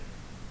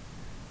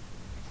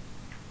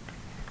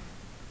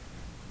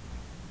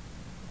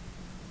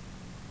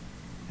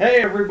Hey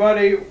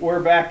everybody, we're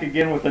back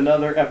again with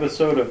another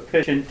episode of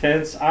Pitch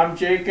Intense. I'm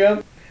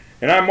Jacob.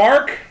 And I'm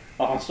Mark.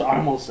 Oh, so I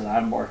almost said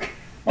I'm Mark.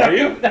 Are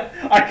you?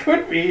 I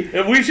could be.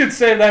 We should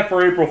save that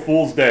for April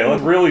Fool's Day.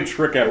 Let's really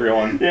trick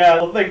everyone.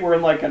 Yeah, I think we're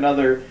in like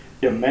another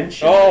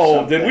dimension.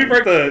 Oh, did we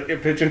break the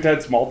Pitch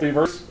Intense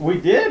multiverse? We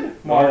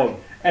did, Mark. Oh.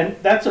 And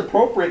that's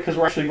appropriate because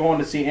we're actually going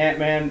to see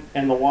Ant-Man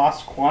and the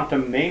Wasp: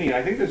 Quantum Mania.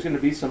 I think there's going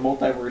to be some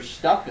multiverse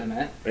stuff in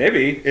it.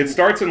 Maybe. It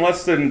starts in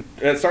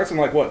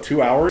like, what,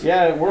 2 hours?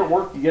 Yeah,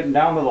 we're getting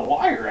down to the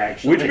wire,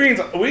 actually. Which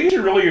means we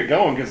should really get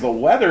going because the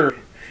weather,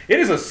 it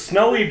is a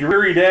snowy,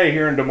 dreary day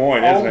here in Des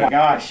Moines, isn't it? Oh my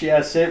gosh,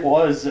 yes, it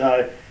was.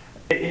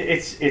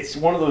 It's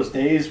one of those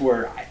days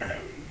where,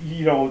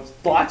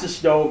 lots of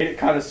snow, it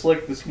kind of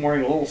slick this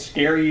morning, a little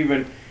scary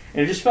even.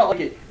 And it just felt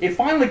like it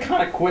finally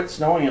kind of quit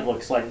snowing, it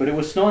looks like, but it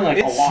was snowing like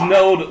a lot. It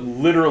snowed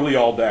literally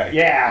all day.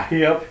 Yeah,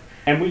 yep.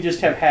 And we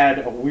just have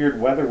had a weird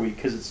weather week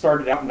because it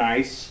started out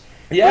nice.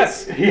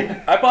 Yes. But,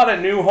 yeah. I bought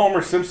a new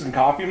Homer Simpson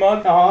coffee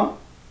mug. Uh-huh.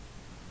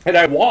 And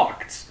I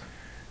walked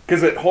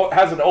because it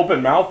has an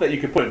open mouth that you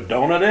could put a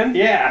donut in.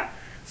 Yeah.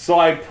 So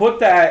I put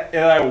that,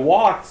 and I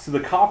walked to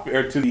the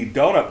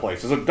donut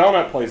place. There's a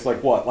donut place,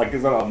 like what? Like,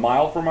 is that a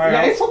mile from my house?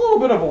 Yeah, it's a little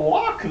bit of a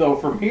walk, though,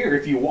 from here.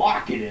 If you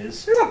walk, it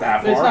is. It's not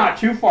that far. It's not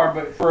too far,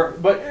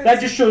 but that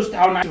just shows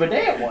how nice of a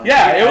day it was.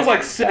 Yeah, it was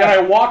like, and I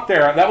walked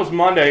there. That was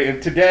Monday,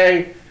 and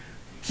today,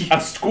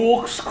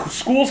 school's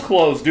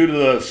closed due to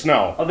the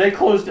snow. Oh, they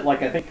closed it,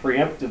 like, I think,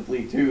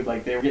 preemptively, too.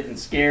 Like, they were getting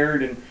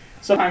scared, and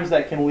sometimes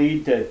that can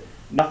lead to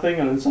nothing,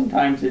 and then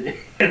sometimes it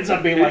ends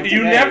up being like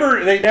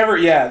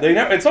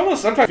it's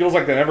almost sometimes feels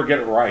like they never get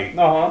it right.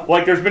 Uh-huh.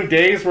 Like there's been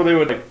days where they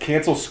would like,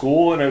 cancel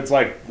school and it's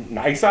like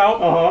nice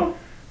out.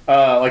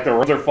 Uh-huh. Like the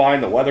roads are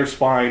fine, the weather's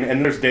fine,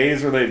 and there's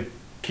days where they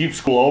keep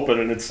school open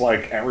and it's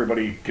like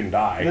everybody can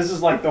die. This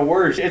is like the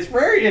worst. It's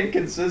very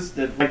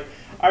inconsistent. Like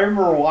I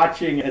remember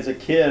watching as a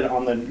kid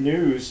on the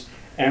news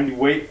and we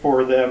wait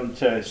for them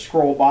to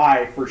scroll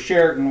by for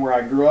Sheraton where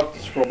I grew up to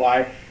scroll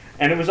by.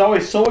 And it was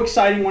always so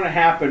exciting when it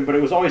happened, but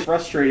it was always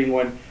frustrating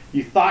when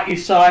you thought you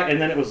saw it, and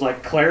then it was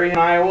like Clarion,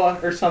 Iowa,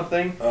 or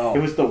something. Oh. It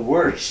was the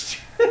worst.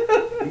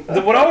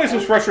 What always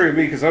was frustrating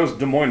me, because I was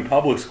Des Moines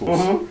Public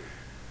Schools, Uh-huh.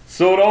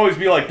 so it would always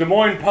be like Des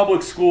Moines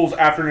Public Schools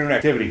afternoon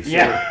activities.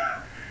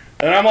 Yeah.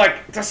 And I'm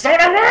like, that's not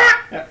what I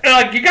want! And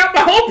like, you got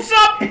my hopes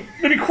up,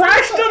 and you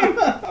crashed them!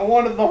 I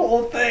wanted the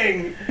whole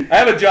thing. I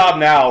have a job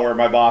now where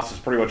my boss is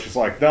pretty much just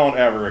like, don't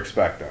ever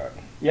expect that.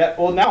 Yeah,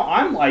 well, now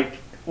I'm like,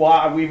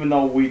 well, even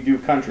though we do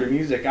country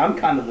music, I'm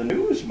kind of the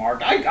news,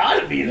 Mark. I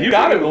gotta be the You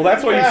got news. it. Well,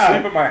 that's why you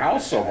sleep at my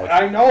house so much.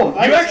 I know.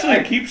 You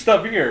actually keep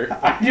stuff here.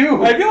 I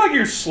do. I feel like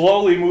you're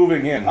slowly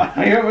moving in.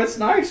 I know, it's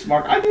nice,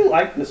 Mark. I do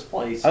like this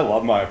place. I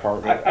love my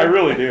apartment. I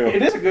really do.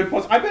 It is a good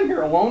place. I've been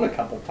here alone a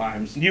couple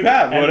times. You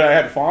have. When I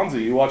had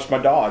Fonzie, you watched my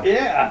dog.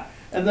 Yeah.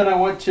 And then I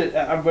went to,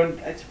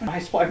 it's been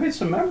nice. I've made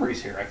some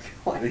memories here, I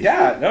feel like.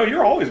 Yeah, no,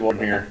 you're always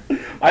welcome here.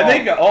 I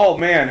think, oh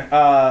man,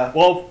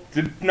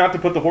 not to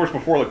put the horse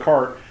before the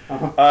cart,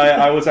 Uh-huh.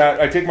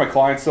 I take my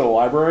clients to the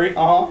library,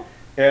 Uh-huh.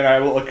 and I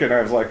look and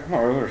I was like,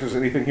 oh, if there's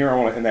anything here I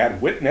want to, and they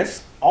had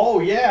Witness. Oh,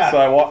 yeah.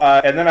 So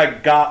and then I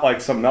got like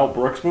some Mel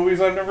Brooks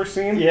movies I've never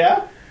seen.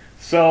 Yeah?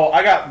 So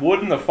I got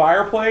Wood in the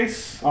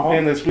Fireplace, Uh-huh.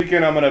 and this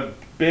weekend I'm going to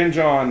binge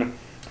on,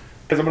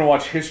 because I'm going to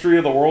watch History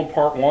of the World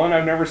Part 1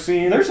 I've never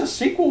seen. There's a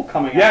sequel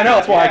coming out. Yeah, no,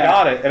 that's why I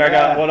got it. And I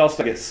got, Yeah. what else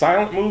did I get?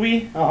 Silent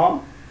Movie? Uh-huh.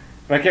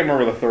 And I can't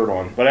remember the third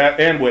one,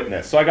 and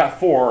Witness. So I got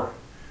 4,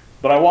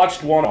 but I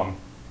watched one of them.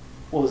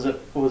 Was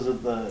it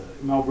the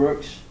Mel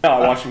Brooks? No,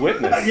 I watched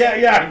Witness.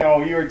 Yeah, I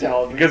know. You were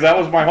telling me. Because that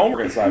was my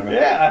homework assignment.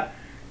 Yeah.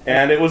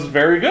 And it was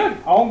very good.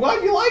 Oh, I'm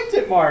glad you liked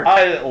it, Mark.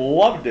 I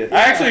loved it. Yeah.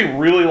 I actually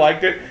really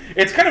liked it.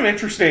 It's kind of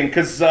interesting,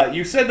 because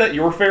you said that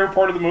your favorite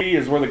part of the movie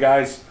is where the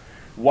guy's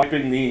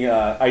wiping the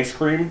ice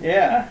cream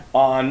Yeah.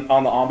 on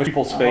the Amish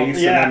people's face,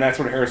 yeah. and then that's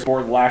when Harrison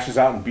Ford lashes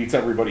out and beats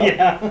everybody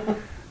up.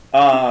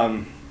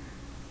 Yeah.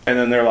 And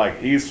then they're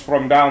like, he's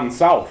from down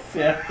south.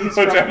 Yeah.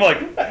 I'm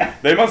like,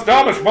 they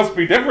Amish must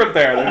be different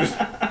there. They're just,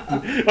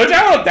 which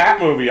I want that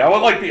movie. I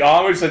want like the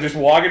Amish that just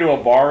walk into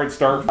a bar and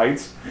start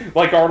fights,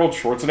 like Arnold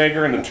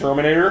Schwarzenegger in The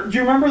Terminator. Do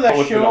you remember that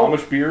with show? an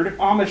Amish beard.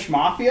 Amish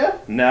Mafia?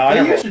 No, I They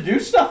never. used to do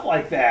stuff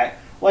like that.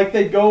 Like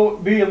they'd go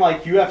be in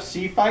like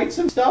UFC fights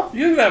and stuff.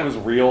 You think that was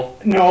real?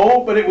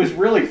 No, but it was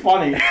really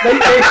funny.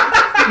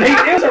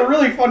 It was a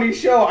really funny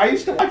show. I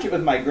used to watch it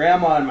with my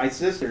grandma and my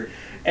sister,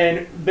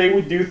 and they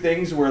would do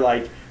things where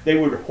like they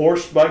would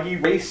horse buggy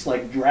race,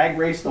 like drag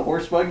race the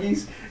horse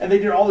buggies, and they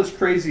did all this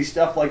crazy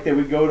stuff. Like they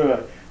would go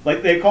to,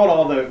 like they called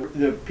all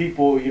the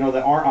people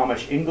that aren't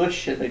Amish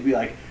English, and they'd be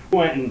like,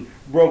 went and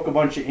broke a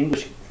bunch of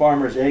English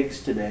farmers'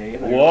 eggs today.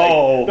 And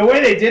Whoa! Like, the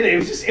way they did it,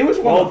 it was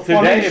one of the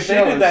funniest if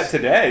shows. they did that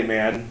today,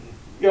 man.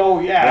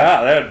 Oh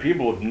Yeah, that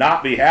people would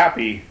not be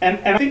happy. And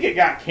I think it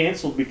got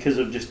canceled because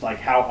of just like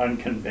how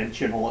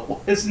unconventional it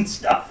was and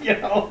stuff,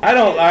 I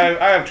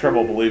have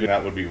trouble believing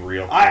that would be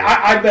real.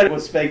 I bet it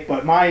was fake,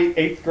 but my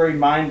 8th grade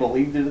mind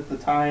believed it at the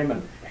time.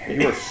 And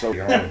you were so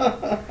young.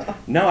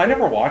 No, I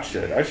never watched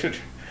it. I should.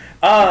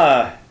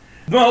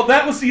 No,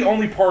 that was the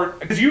only part,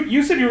 because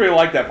you said you really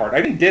liked that part.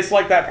 I didn't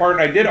dislike that part,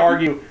 and I did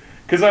argue,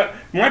 because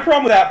my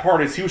problem with that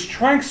part is he was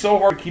trying so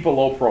hard to keep a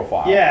low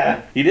profile.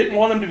 Yeah. He didn't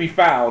want him to be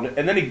found,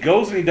 and then he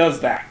goes and he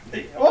does that.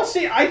 Well,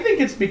 see, I think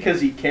it's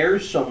because he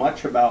cares so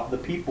much about the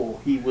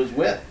people he was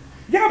with.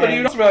 Yeah, but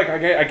you'd also be like,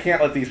 I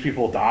can't let these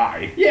people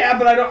die. Yeah,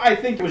 but I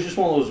think it was just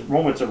one of those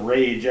moments of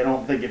rage. I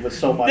don't think it was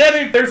so much.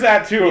 There's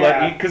that too.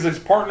 Yeah. Because his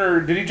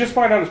partner, did he just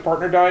find out his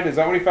partner died? Is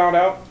that what he found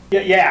out?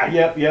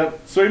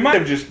 Yep. So he might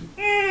have just.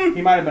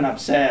 He might have been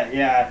upset.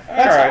 Yeah,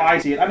 that's right. how I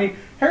see it. I mean,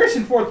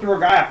 Harrison Ford threw a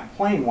guy off a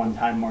plane one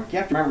time, Mark. You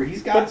have to remember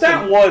he's got. But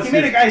that was. He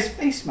made a guy's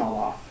face smell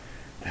off.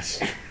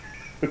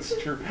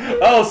 That's true.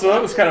 Oh, so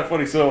that was kind of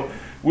funny. So.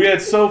 We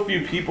had so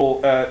few people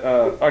at,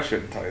 I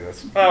shouldn't tell you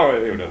this. Oh,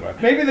 it doesn't matter.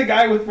 Maybe the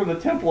guy from the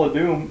Temple of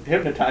Doom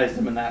hypnotized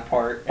him in that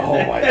part.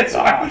 And that's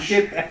why he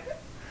did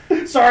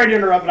that. Sorry to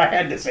interrupt, but I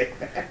had to say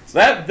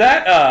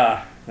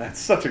that. That's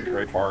such a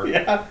great part.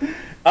 Yeah.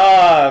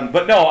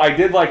 But no, I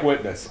did like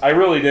Witness. I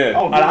really did.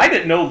 Oh, and I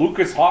didn't know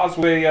Lucas Haas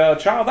was a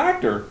child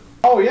actor.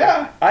 Oh,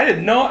 yeah. I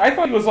didn't know. I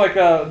thought he was like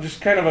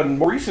just kind of a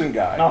more recent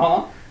guy.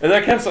 Uh-huh. And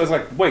then I was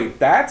like, wait,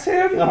 that's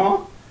him?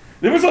 Uh-huh.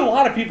 There was a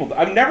lot of people.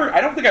 I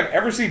don't think I've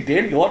ever seen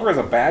Danny Glover as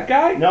a bad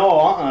guy.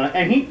 No,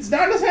 and he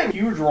doesn't have a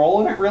huge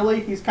role in it, really.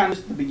 He's kind of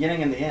just the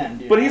beginning and the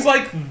end. But he's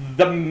like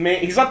the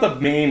main. He's not the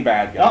main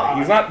bad guy.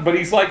 He's not. But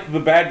he's like the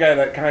bad guy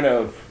that kind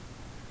of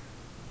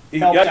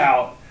helps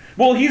out.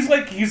 Well, he's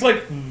like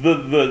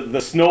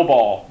the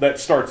snowball that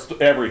starts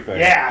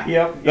everything. Yeah.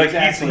 Yep. Like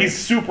exactly. he's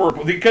super,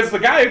 because the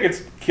guy who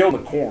gets killed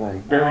in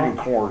corn, buried in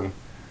corn.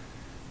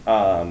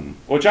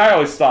 Which I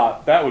always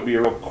thought that would be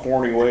a real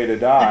corny way to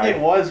die. It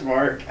was,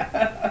 Mark.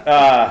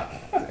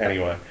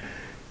 Anyway,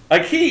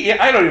 like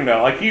I don't even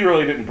know. Like he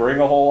really didn't bring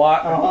a whole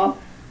lot. Uh-huh.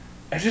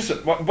 It's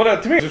just,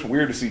 but to me, it's just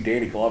weird to see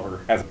Danny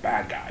Glover as a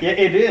bad guy. Yeah,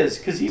 it is,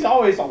 because he's a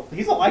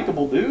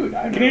likable dude.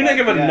 Can you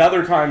think of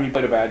another time he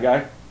played a bad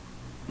guy?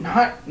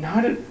 Not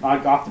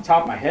like off the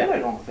top of my head. I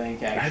don't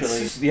think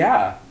actually.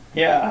 Yeah.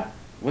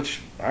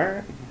 Which, all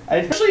right.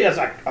 Especially as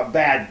a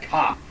bad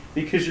cop,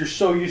 because you're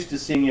so used to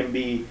seeing him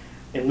be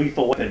in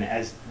Lethal Weapon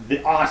as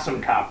the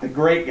awesome cop, the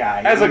great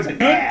guy. As a good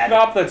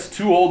cop that's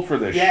too old for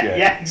this shit.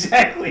 Yeah,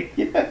 exactly.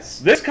 Yes.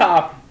 This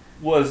cop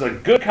was a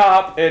good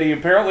cop, and he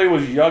apparently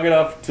was young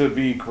enough to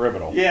be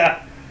criminal.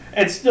 Yeah,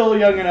 and still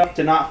young enough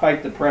to not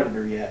fight the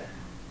Predator yet.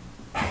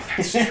 Oh,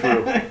 that's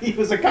true. He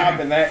was a cop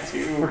in that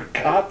too.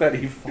 Forgot that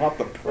he fought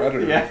the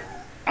Predator. Yeah,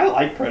 I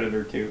like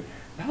Predator too.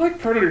 I like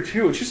Predator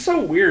too. It's just so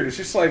weird. It's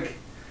just like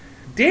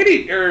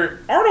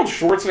Arnold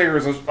Schwarzenegger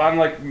is on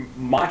like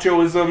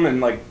machoism and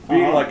like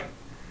being like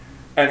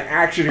an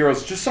action hero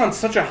is just on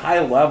such a high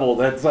level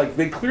that it's like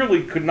they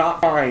clearly could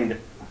not find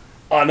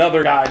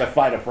another guy to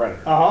fight a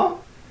Predator.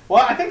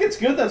 Well, I think it's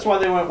good. That's why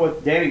they went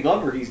with Danny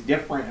Glover. He's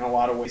different in a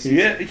lot of ways. He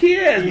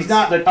is. He's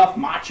not the tough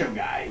macho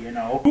guy, you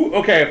know.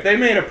 Okay, if they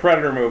made a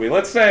Predator movie,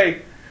 let's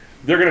say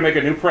they're going to make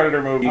a new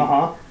Predator movie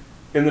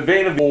in the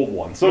vein of the old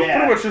one. So it's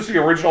pretty much just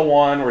the original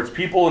one where it's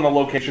people in a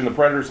location, the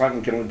Predator's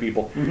hunting, killing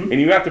people, and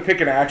you have to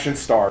pick an action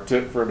star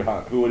for him to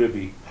hunt. Who would it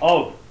be?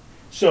 Oh,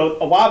 so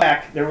a while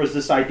back, there was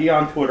this idea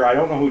on Twitter. I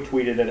don't know who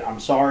tweeted it. I'm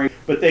sorry.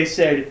 But they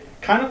said,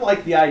 kind of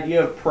like the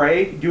idea of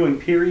Prey doing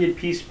period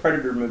piece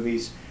Predator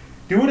movies,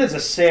 do it as a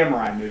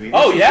samurai movie.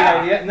 This is the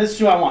idea, and this is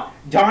who I want.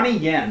 Donnie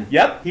Yen.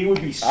 Yep. He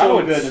would be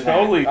so good in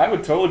that. I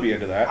would totally be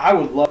into that. I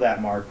would love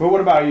that, Mark. But what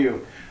about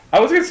you? I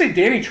was going to say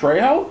Danny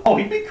Trejo. Oh,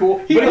 he'd be cool.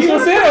 He was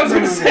in it. I was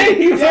going to say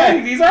he's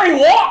already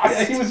lost.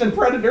 Yeah, he was in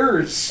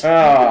Predators.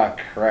 Oh,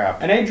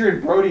 crap. And Adrian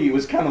Brody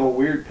was kind of a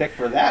weird pick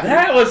for that.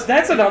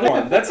 That's another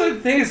one. That's the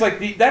thing is like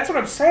that's what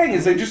I'm saying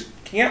is they just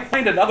can't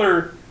find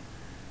another.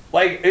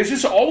 Like it's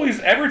just always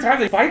every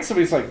time they fight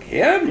somebody, it's like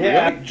him.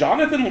 Yeah. Really?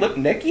 Jonathan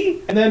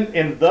Lipnicki. And then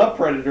in The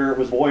Predator, it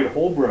was Boyd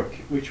Holbrook,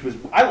 which was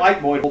I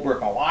like Boyd Holbrook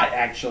a lot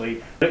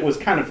actually. But it was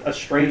kind of a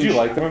strange. Did you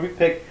like the movie?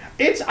 Pick.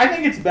 I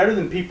think it's better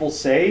than people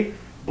say.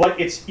 But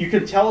you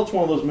can tell it's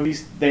one of those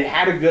movies, they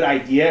had a good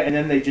idea, and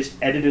then they just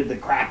edited the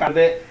crap out of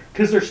it.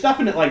 Because there's stuff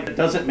in it, like, that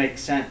doesn't make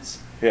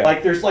sense. Yeah.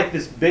 Like, there's, like,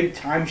 this big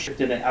time shift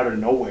in it out of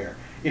nowhere.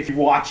 If you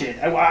watch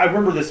it. I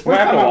remember this first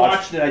time I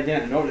watched it, I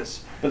didn't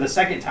notice. But the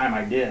second time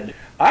I did.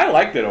 I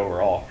liked it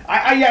overall.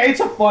 Yeah, it's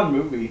a fun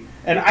movie.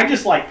 And I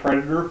just like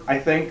Predator, I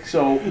think.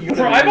 So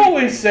I've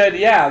always said,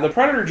 the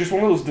Predator just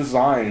one of those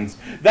designs.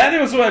 That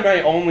was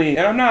my only,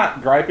 and I'm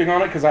not griping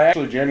on it because I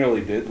actually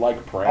genuinely did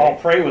like Prey. Oh,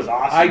 Prey was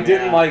awesome.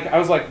 I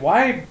was like,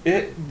 why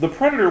the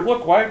Predator?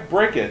 Look, why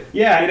break it?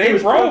 Yeah, it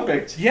was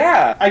perfect.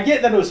 Yeah, I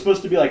get that it was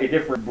supposed to be like a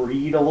different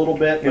breed a little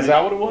bit. Is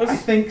that what it was? I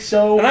think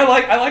so. And I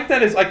like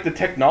that is like the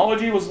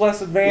technology was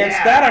less advanced.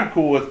 Yeah. That I'm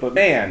cool with, but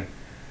man.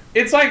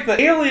 It's like the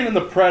Alien and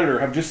the Predator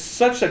have just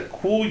such a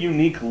cool,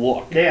 unique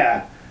look.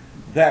 Yeah.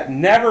 That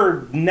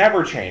never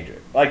change it.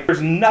 Like,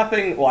 there's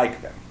nothing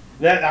like them.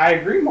 That I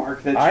agree,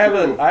 Mark. That's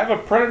true. I have a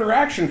Predator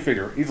action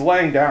figure. He's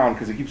laying down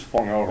because he keeps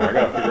falling over. I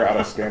gotta figure out how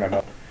to stand him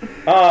up.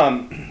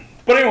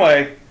 But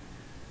anyway,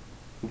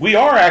 we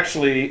are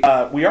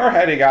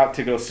heading out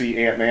to go see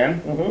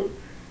Ant-Man.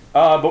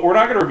 But we're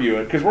not going to review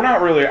it because we're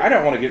not really. I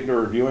don't want to get into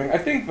reviewing. I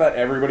think that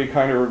everybody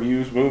kind of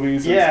reviews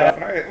movies and stuff.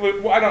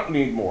 And I don't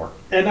need more.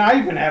 And I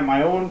even have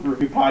my own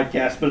review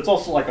podcast, but it's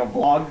also like a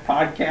vlog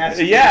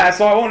podcast. Yeah,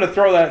 so I wanted to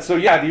throw that. So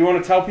yeah, do you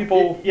want to tell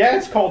people? Yeah,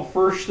 it's called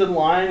First in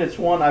Line. It's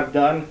one I've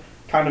done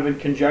kind of in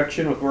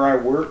conjunction with where I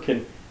work,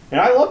 and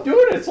I love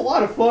doing it. It's a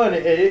lot of fun.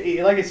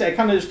 Like I said, I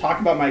kind of just talk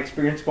about my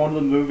experience going to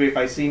the movie. If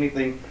I see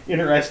anything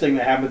interesting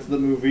that happens in the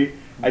movie,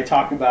 I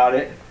talk about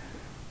it.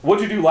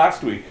 What'd you do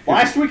last week?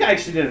 Last week I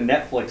actually did a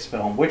Netflix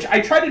film, which I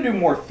tried to do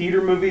more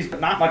theater movies,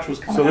 but not much was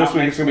coming out. So this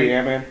week it's gonna be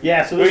Ant-Man?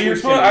 Yeah, so this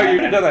week's gonna be you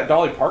could have done that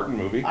Dolly Parton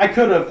movie. I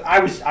could have. I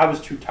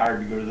was too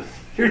tired to go to the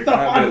theater, though,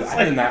 honestly.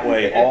 I've been that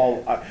way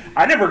all...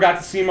 I never got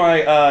to see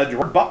my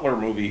Gerard Butler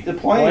movie. The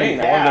Plane,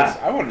 yeah.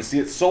 I wanted to see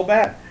it so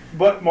bad.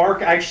 But,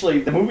 Mark, actually,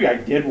 the movie I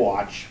did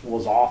watch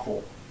was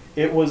awful.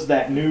 It was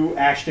that new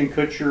Ashton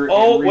Kutcher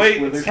and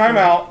Reese Witherspoon. Time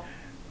out.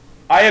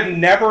 I have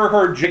never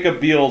heard Jacob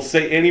Beals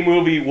say any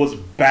movie was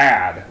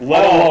bad,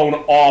 let alone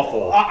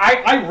awful.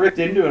 I ripped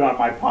into it on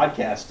my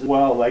podcast as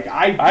well. Like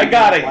I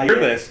gotta hear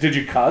this. Did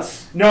you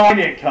cuss? No, I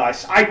didn't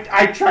cuss.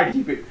 I tried to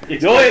keep it.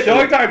 The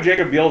only time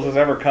Jacob Beals has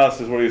ever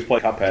cussed is when he was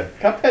playing Cuphead.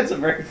 Cuphead's a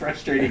very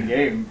frustrating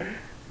game.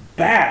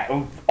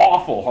 Bad,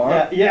 awful,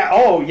 huh? Yeah.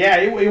 Oh, yeah.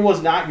 It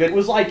was not good. It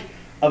was like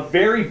a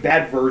very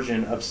bad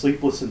version of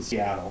Sleepless in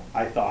Seattle.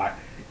 I thought.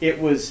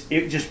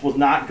 It just was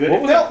not good.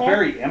 It felt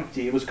very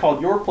empty. It was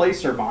called Your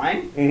Place or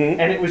Mine,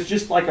 and it was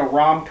just like a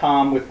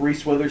rom-com with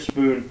Reese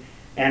Witherspoon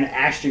and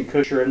Ashton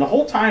Kutcher. And the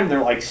whole time they're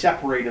like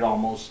separated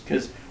almost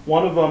because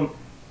one of them,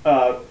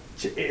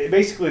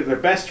 basically they're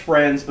best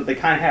friends, but they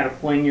kind of had a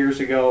fling years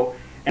ago,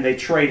 and they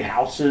trade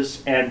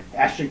houses. And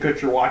Ashton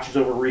Kutcher watches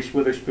over Reese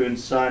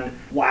Witherspoon's son.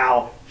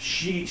 Wow,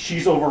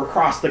 she's over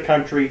across the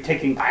country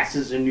taking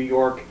classes in New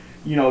York.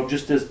 You know,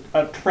 just as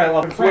a trail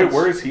of friends. Wait,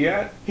 where is he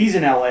at? He's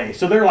in L.A.,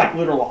 so they're like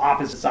literal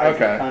opposite sides of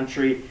the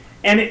country.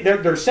 And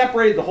they're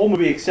separated the whole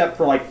movie except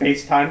for like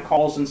FaceTime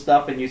calls and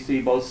stuff, and you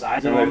see both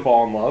sides of them. And they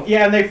fall in love?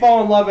 Yeah, and they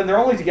fall in love, and they're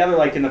only together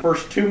like in the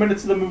first 2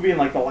 minutes of the movie and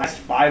like the last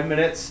 5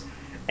 minutes.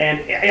 And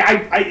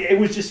it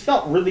was just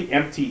felt really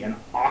empty and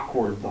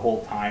awkward the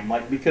whole time,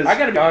 like because I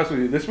gotta be honest with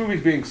you, this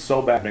movie's being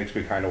so bad makes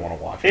me kind of want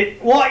to watch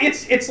it. Well,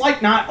 it's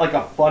like not like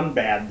a fun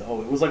bad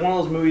though. It was like one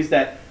of those movies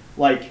that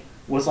like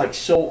was like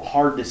so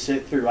hard to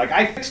sit through. Like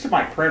I fixed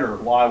my printer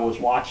while I was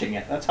watching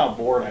it. That's how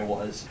bored I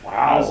was. Wow.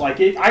 I was like,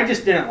 I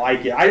just didn't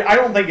like it. I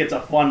don't think it's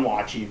a fun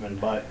watch even,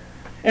 but.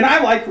 And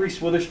I like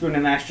Reese Witherspoon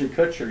and Ashton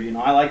Kutcher. You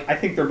know, I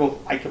think they're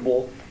both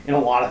likable in a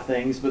lot of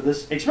things, but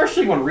this,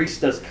 especially when Reese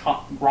does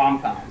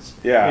rom-coms.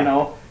 Yeah. You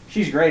know,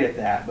 she's great at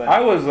that. But I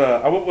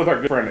went with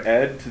our good friend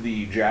Ed to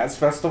the Jazz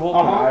Festival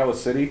in Iowa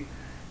City,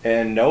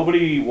 and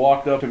nobody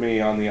walked up to me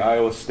on the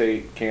Iowa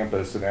State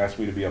campus and asked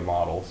me to be a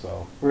model.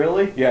 So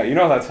really, yeah, you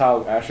know that's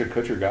how Ashton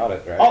Kutcher got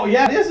it, right? Oh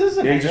yeah, it is,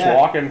 isn't it? Yeah, he's just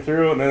walking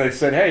through, and then they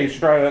said, "Hey, you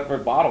should try that for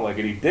bottling,"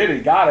 and he did. He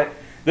got it.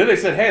 Then they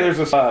said, "Hey, there's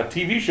this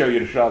TV show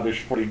you should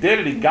audition for." He did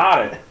it. He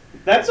got it.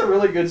 That's a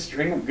really good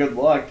string of good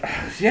luck.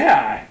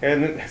 Yeah,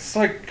 and it's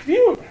like,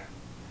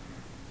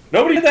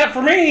 nobody did that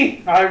for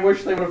me. I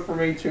wish they would have for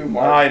me too,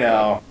 Mark. I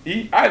know.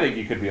 I think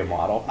you could be a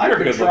model. You're a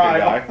good looking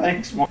guy.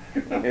 Thanks, Mark.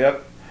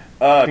 Yep.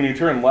 Can you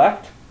turn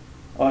left?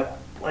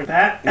 Like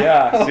that?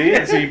 Yeah.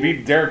 See, so you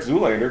beat Derek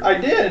Zoolander. I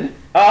did.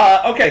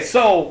 Okay,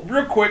 so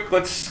real quick,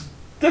 let's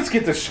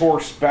get this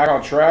horse back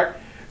on track.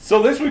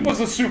 So this week was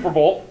the Super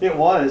Bowl. It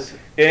was.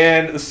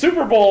 And the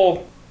Super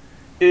Bowl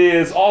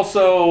is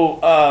also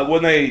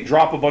when they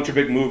drop a bunch of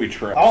big movie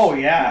trailers. Oh,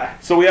 yeah.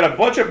 So we had a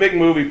bunch of big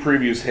movie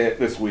previews hit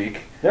this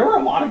week. There were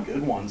a lot of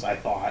good ones, I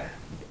thought.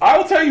 I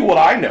will tell you what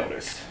I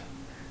noticed,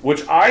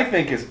 which I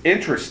think is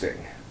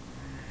interesting.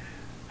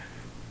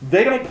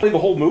 They don't play the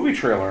whole movie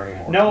trailer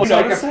anymore. No, it's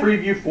like a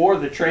preview for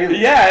the trailer.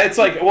 Yeah, it's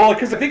like, well,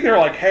 because I think they're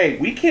like, hey,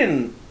 we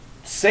can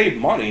save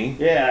money.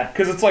 Yeah.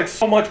 Because it's like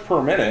so much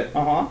per minute.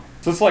 Uh-huh.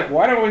 So it's like,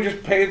 why don't we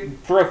just pay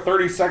for a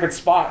 30-second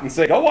spot and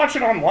say, go watch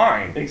it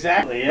online?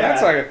 Exactly, yeah.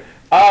 That's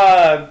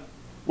like,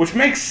 which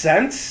makes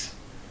sense,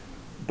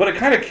 but it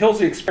kind of kills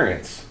the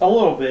experience. A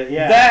little bit,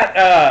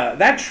 yeah.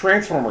 That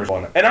Transformers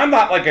one, and I'm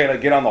not like gonna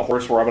get on the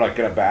horse where I'm like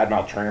gonna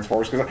badmouth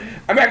Transformers because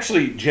I'm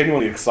actually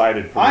genuinely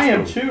excited for this I am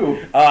movie.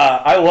 too.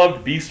 I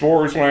loved Beast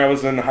Wars when I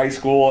was in high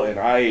school,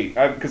 and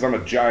because I'm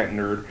a giant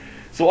nerd,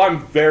 so I'm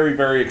very,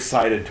 very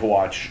excited to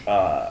watch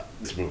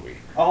this movie.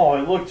 Oh,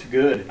 it looked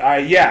good.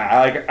 And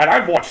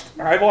I've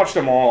watched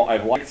them all.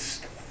 I've liked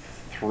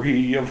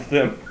 3 of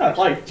them. I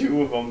like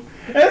 2 of them.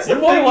 That's the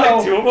You thing, only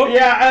like though. 2 of them?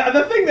 Yeah,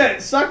 the thing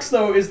that sucks,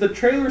 though, is the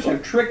trailers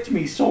have tricked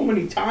me so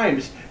many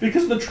times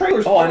because the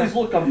trailers always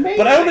look amazing.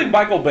 But I don't think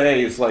Michael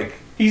Bay is like...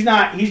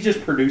 He's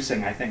just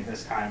producing, I think,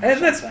 this time.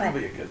 And that's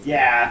probably a good thing.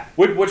 Yeah.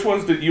 Which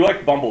ones did you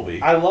like? Bumblebee?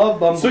 I love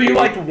Bumblebee. So you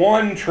liked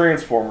one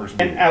Transformers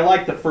movie. And I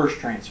like the first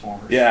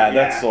Transformers. Yeah,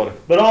 that's sort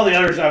of... But all the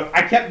others, I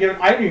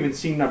haven't even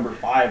seen number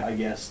 5, I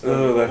guess.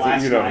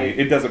 Last night.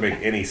 It doesn't make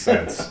any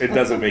sense. It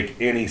doesn't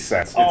make any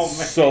sense. Oh, it's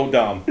man. so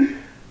dumb.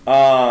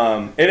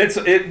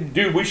 And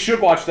dude, we should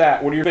watch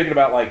that when you're thinking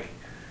about like,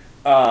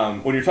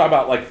 when you're talking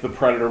about like the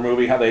Predator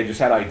movie, how they just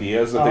had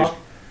ideas that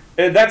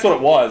And that's what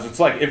it was. It's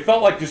like it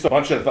felt like just a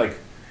bunch of like,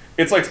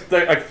 it's like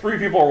three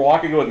people are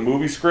walking with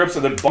movie scripts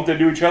and then bumped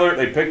into each other.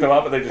 They picked them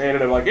up and they just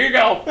handed them like, here you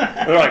go.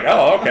 And they're like,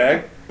 oh,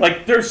 okay.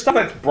 Like there's stuff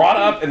that's brought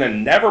up and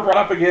then never brought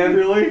up again.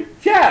 Really?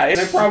 Yeah.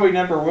 It probably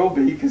never will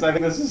be because I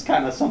think this is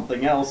kind of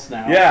something else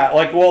now. Yeah,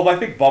 like, well, I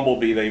think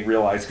Bumblebee, they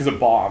realized, because it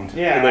bombed,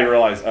 Yeah. and they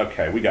realized,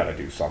 okay, we got to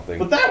do something.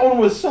 But that one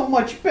was so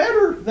much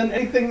better than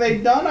anything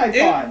they'd done, I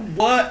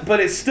thought. But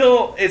it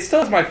still is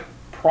my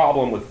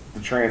problem with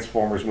the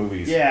Transformers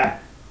movies. Yeah.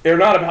 They're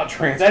not about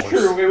Transformers. That's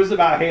true. It was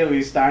about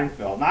Haley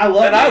Steinfeld. And I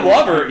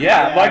love her,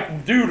 yeah.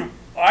 Like, dude,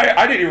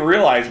 I didn't even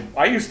realize,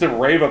 I used to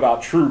rave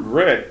about True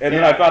Grit, and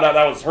then I found out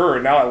that was her,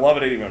 and now I love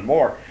it even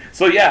more.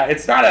 So yeah,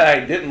 it's not that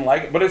I didn't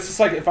like it, but it's just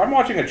like, if I'm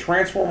watching a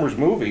Transformers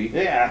movie,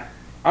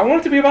 I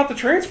want it to be about the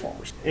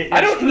Transformers.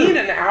 I don't need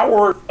an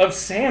hour of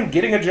Sam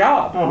getting a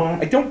job.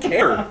 I don't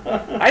care.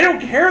 I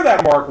don't care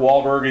that Mark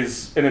Wahlberg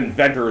is an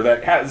inventor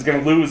that is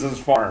going to lose his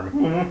farm.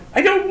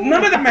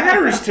 None of that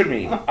matters to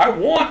me. I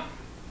want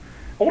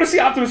to see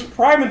Optimus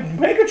Prime and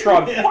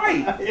Megatron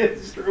fight.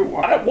 It's true.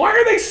 Why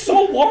are they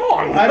so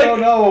long? I don't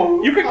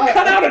know. You could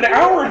cut out an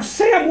hour of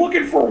Sam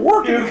looking for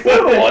work in the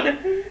third one,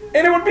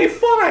 and it would be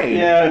fine.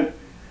 Yeah.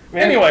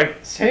 Man, anyway,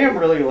 Sam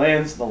really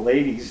lands the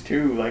ladies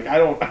too. Like I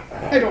don't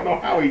know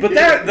how he. But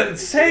did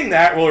saying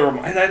that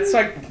really that's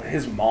like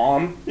his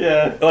mom.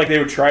 Yeah. Like they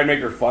would try and make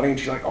her funny, and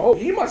she's like, "Oh,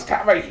 he must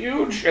have a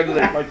huge," and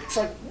then like it's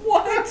like,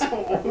 what?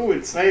 Who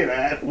would say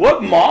that?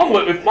 What mom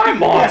would? If my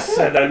mom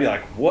said that, I'd be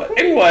like, what?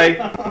 Anyway.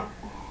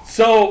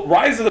 So,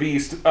 Rise of the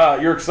Beast,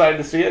 you're excited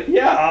to see it?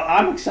 Yeah,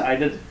 I'm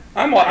excited.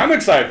 I'm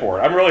excited for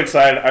it. I'm really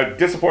excited. I'm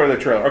disappointed in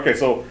the trailer. Okay,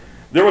 so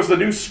there was the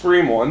new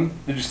Scream one.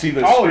 Did you see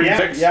the Scream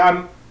 6? Yeah,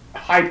 I'm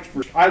hyped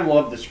for. I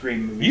love the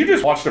Scream movies. You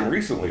just watched them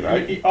recently,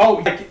 right?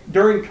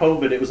 During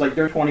COVID, it was like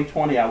during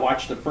 2020. I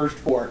watched the first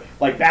 4,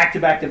 like back to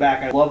back to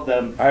back. I love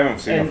them. I haven't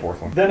seen the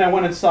fourth one. Then I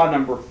went and saw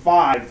number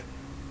 5,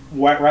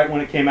 right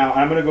when it came out.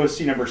 I'm gonna go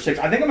see number 6.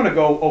 I think I'm gonna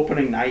go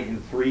opening night in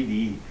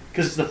 3D.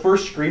 Because it's the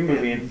first Scream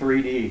movie in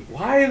 3D.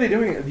 Why are they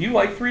doing it? Do you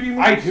like 3D movies?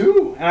 I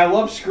do, and I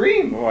love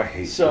Scream. Oh, I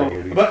hate 3D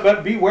movies.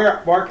 But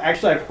beware, Mark,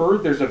 actually I've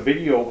heard there's a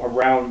video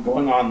around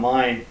going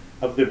online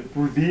of the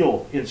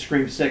reveal in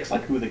Scream 6,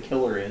 like who the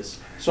killer is.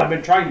 So I've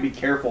been trying to be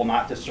careful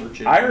not to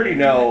search it. I already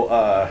know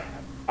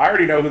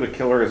who the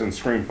killer is in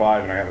Scream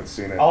 5, and I haven't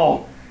seen it.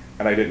 Oh.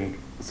 And I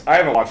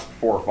haven't watched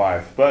 4 or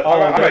 5.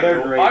 But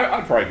they're great.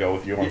 I'd probably go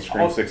with you on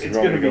Scream 6. It's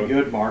going to be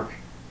good, Mark.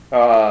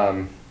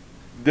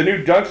 The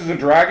new Dungeons and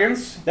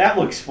Dragons. That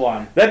looks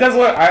fun. That does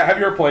look. Have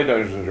you ever played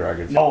Dungeons and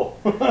Dragons? No.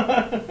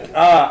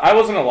 I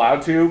wasn't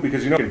allowed to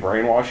because it can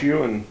brainwash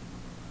you and.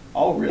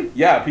 Oh really?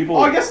 Yeah, people.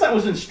 Oh, I guess that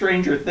was in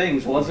Stranger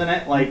Things, wasn't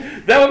it?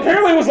 Like that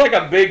apparently was like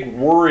a big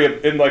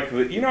worry in like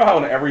you know how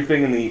in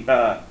everything in the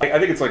I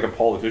think it's like a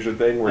politician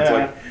thing where it's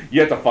like you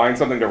have to find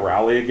something to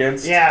rally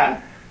against.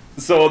 Yeah.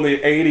 So in the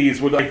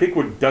 80s,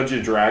 when Dungeons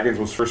and Dragons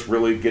was first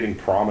really getting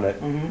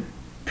prominent,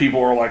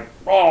 people were like,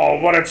 "Oh,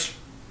 but it's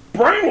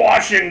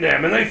brainwashing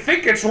them, and they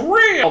think it's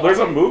real." There's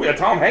a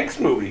Tom Hanks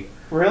movie.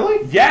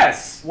 Really?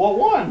 Yes. What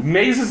one?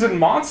 Mazes and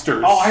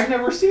Monsters. Oh, I've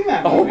never seen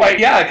that movie. Oh my,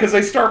 yeah, because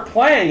they start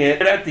playing it,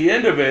 and at the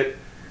end of it,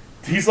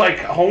 he's like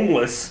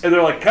homeless, and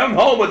they're like, "Come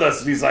home with us,"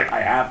 and he's like,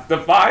 "I have to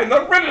find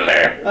the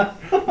Riddler."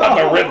 Not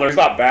the Riddler, it's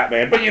not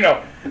Batman, but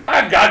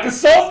I've got to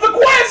solve the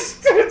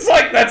quest. It's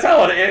like that's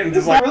how it ends.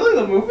 Is that really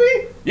the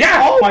movie?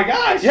 Yeah. Oh my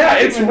gosh. Yeah,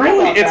 it's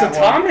a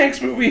Tom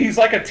Hanks movie. He's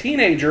like a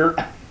teenager.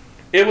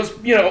 It was,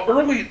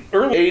 early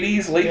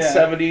 80s, late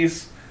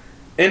 70s.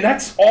 And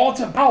that's all it's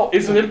about.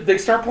 They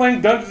start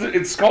playing Dungeons.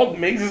 It's called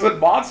Mazes and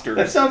Monsters.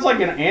 That sounds like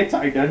an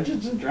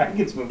anti-Dungeons and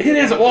Dragons movie. It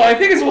is. Well, I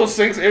think it's one of those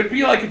things. It would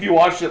be like if you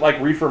watched it like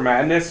Reefer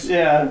Madness.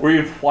 Yeah. Where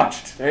you've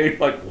watched today,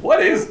 like,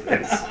 what is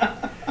this?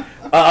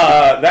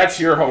 That's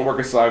your homework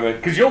assignment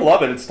because you'll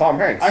love it. It's Tom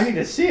Hanks. I need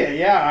to see it.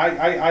 Yeah,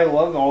 I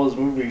love all his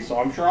movies, so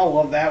I'm sure I'll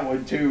love that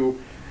one too.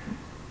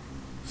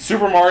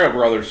 Super Mario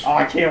Brothers. Oh,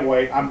 I can't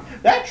wait.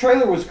 That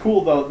trailer was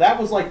cool though. That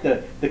was like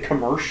the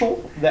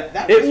commercial. That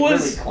was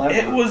really clever.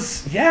 It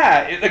was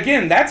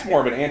again, that's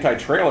more of an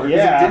anti-trailer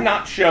because it did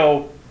not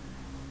show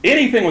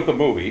anything with the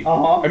movie.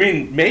 I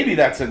mean, maybe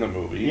that's in the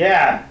movie.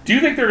 Yeah. Do you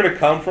think they're going to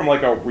come from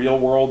like a real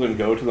world and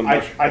go to the?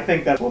 I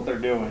think that's what they're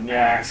doing.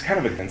 Yeah. It's kind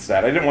of against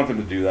that. I didn't want them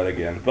to do that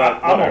again,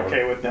 but I'm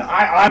okay with that.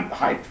 I'm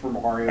hyped for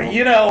Mario.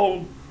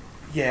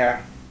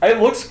 Yeah. It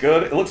looks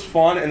good. It looks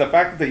fun, and the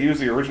fact that they use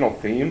the original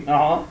theme.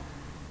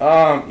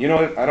 You know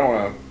what? I don't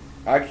want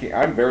to. I can't.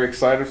 I'm very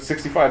excited.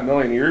 65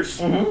 million years.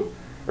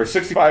 Or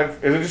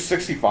 65. Is it just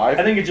 65?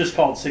 I think it's just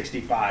called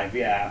 65.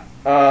 Yeah.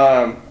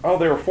 Oh,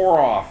 they were 4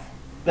 off.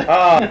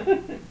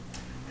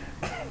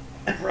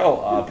 Grow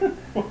up.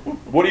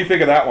 What do you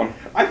think of that one?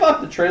 I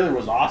thought the trailer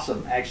was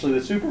awesome. Actually,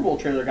 the Super Bowl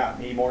trailer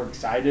got me more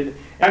excited.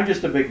 I'm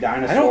just a big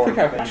dinosaur. I don't think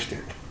I watched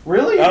it.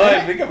 Really? Now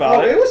that I think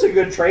about it. It was a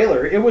good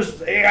trailer. It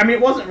was. I mean,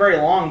 it wasn't very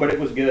long, but it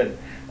was good.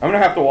 I'm gonna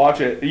have to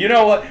watch it. You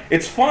know what?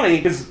 It's funny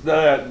because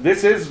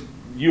this is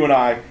you and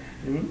I.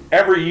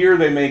 Every year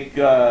they make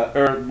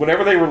or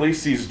whenever they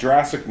release these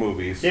Jurassic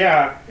movies.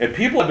 Yeah. And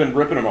people have been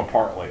ripping them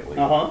apart lately.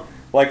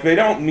 Like, they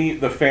don't meet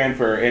the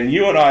fanfare, and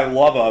you and I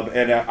love them,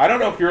 and I don't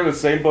know if you're in the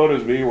same boat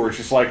as me, where it's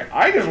just like,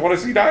 I just want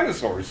to see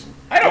dinosaurs.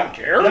 I don't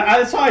care.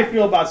 That's how I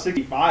feel about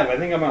 65. I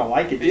think I'm going to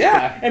like it.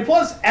 Yeah. And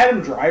plus,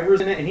 Adam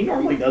Driver's in it, and he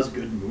normally does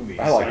good movies.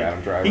 I like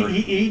Adam Driver.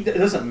 He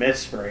doesn't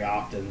miss very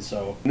often,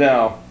 so...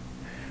 No.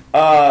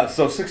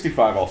 So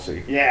 65 I'll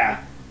see.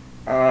 Yeah.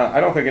 I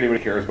don't think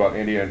anybody cares about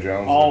Indiana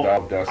Jones and the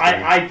Dial of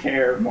Destiny. I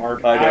care,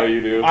 Mark. I know you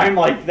do. I'm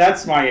like,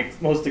 that's my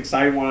most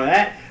exciting one.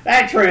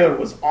 That trailer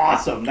was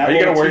awesome. That Are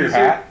you going to wear your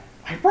hat?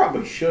 I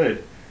probably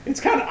should.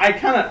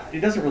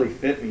 It doesn't really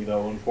fit me,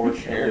 though,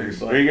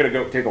 unfortunately. Are you going to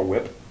go take a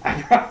whip? Do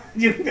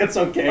you think that's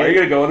okay? Are you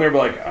going to go in there and be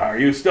like, are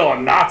you still a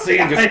Nazi?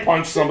 And just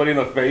punch somebody in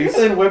the face?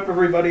 And then whip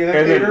everybody in the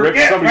theater? And then rip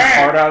somebody's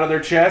heart out of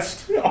their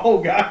chest?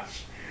 Oh,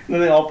 gosh. And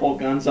then they all pull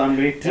guns on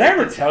me. Did I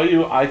ever tell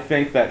you I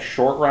think that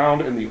Short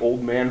Round and the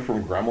old man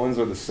from Gremlins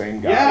are the same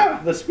guy? Yeah,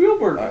 the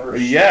Spielberg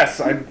version. Yes.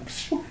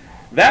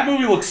 That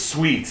movie looks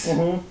sweet.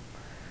 Mm-hmm.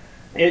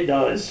 It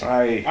does.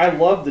 I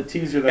love the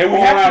teaser. That and we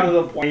falling out of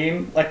the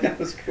plane. Like, that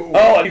was cool.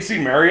 Oh, and you see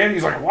Marion?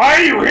 He's like, why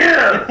are you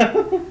here?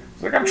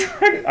 He's like, I'm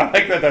trying. I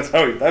like that.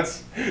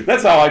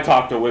 That's how I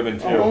talk to women,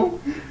 too. Uh-huh.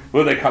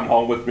 When they come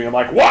home with me, I'm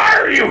like, why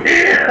are you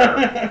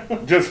here?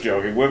 Just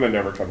joking. Women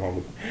never come home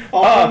with me.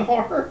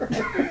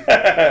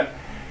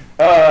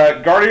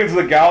 Guardians of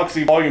the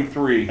Galaxy Volume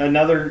 3.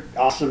 Another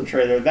awesome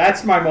trailer.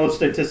 That's my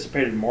most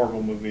anticipated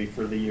Marvel movie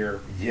for the year.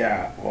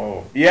 Yeah.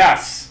 Whoa.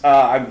 Yes.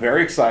 I'm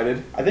very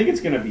excited. I think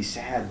it's going to be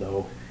sad,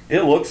 though.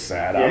 It looks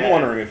sad. Yeah. I'm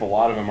wondering if a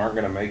lot of them aren't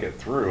going to make it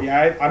through.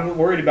 Yeah, I'm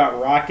worried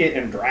about Rocket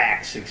and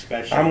Drax,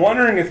 especially. I'm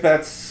wondering if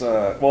that's...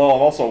 I'm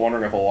also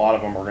wondering if a lot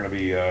of them are going to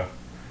be...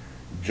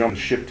 jumping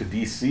ship to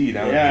DC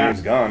now that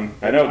James Gunn.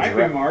 I know.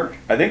 Mark.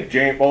 I think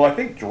Dave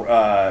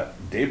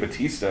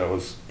Bautista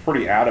was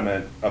pretty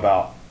adamant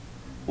about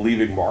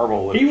leaving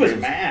Marvel. He was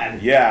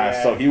mad.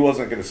 Yeah, so he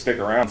wasn't going to stick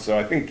around. So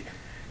I think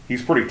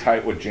he's pretty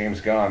tight with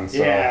James Gunn. So.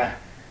 Yeah.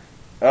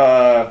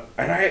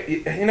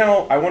 And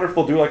I wonder if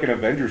they'll do like an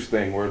Avengers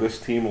thing where this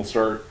team will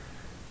start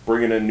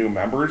bringing in new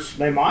members.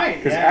 They might.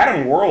 Because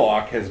Adam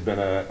Warlock has been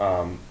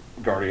a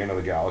Guardian of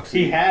the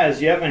Galaxy. He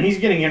has, yep, and he's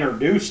getting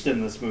introduced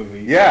in this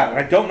movie. Yeah, so.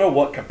 I don't know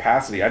what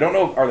capacity. I don't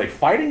know. Are they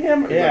fighting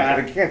him? Yeah.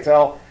 I can't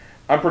tell.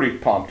 I'm pretty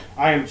pumped.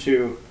 I am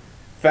too.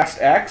 Fast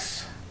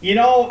X?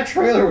 The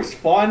trailer was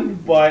fun,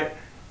 but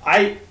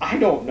I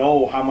don't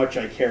know how much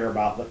I care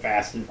about the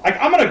Fast and...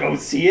 I'm going to go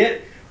see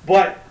it,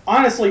 but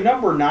honestly,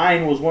 number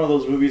 9 was one of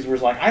those movies where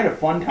it's like, I had a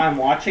fun time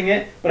watching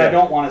it, but I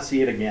don't want to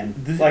see it again.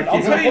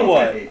 I'll tell you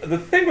what, the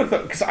thing with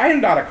because I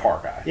am not a car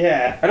guy.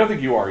 Yeah. I don't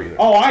think you are either.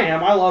 Oh, I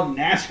am. I love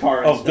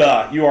NASCAR and stuff.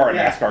 Duh. You are a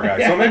NASCAR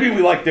guy. So maybe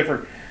we like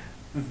different...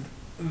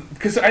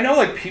 Because I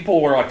know,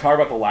 people were, talking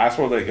about the last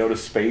one, they go to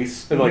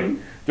space,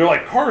 and, they're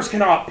like, cars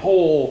cannot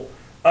pull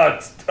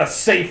a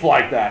safe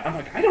like that. I'm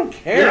like, I don't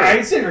care. Yeah,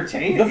 it's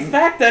entertaining. The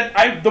fact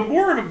that the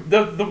more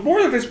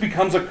that this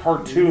becomes a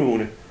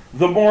cartoon...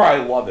 the more I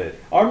love it.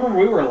 I remember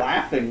we were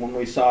laughing when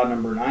we saw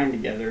number 9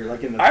 together,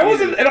 in the I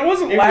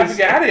wasn't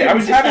laughing at it. I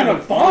was having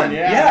fun.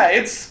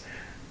 Yeah,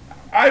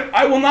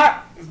 I will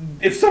not...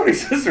 If somebody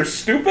says they're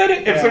stupid,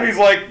 if somebody's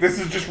like, this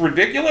is just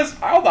ridiculous,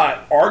 I'll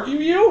not argue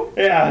you.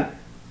 Yeah.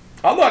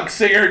 I'll not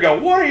sit here and go,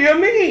 what do you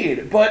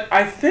mean? But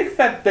I think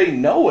that they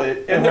know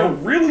it, and they're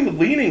really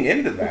leaning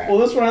into that. Well,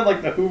 this one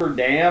had, the Hoover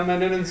Dam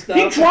in it and stuff.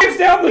 He drives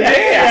down the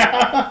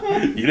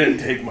dam! You didn't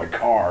take my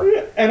car.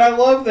 And I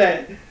love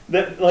that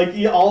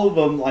all of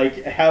them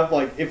have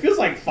it feels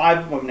like 5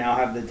 of them now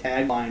have the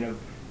tagline of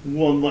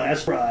one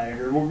last ride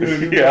or we're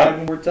gonna do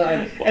one more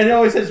time, and it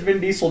always has Vin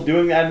Diesel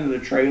doing that in the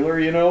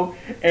trailer, but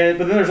then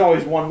there's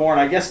always one more,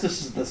 and I guess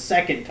this is the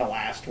second to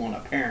last one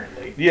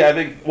apparently. Yeah, I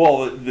think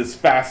this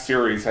Fast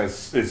series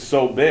is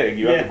so big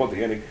you have to put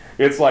the ending.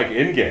 It's like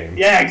Endgame.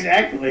 Yeah,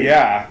 exactly.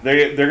 Yeah,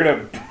 they're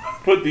gonna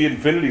put the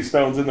Infinity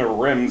Stones in their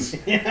rims.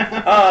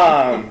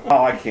 Yeah.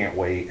 I can't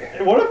wait.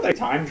 What if they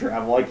time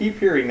travel? I keep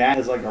hearing that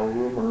as a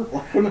rumor.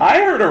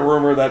 I heard a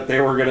rumor that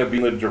they were going to be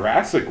in the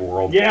Jurassic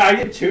World. Yeah, I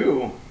did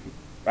too.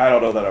 I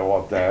don't know that I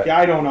want that. Yeah,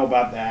 I don't know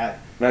about that.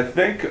 And I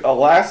think,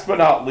 last but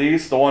not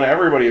least, the one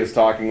everybody is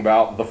talking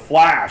about, The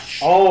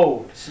Flash.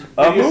 Oh,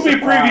 a movie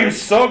preview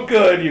so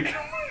good.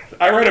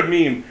 I read a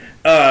meme,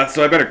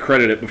 so I better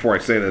credit it before I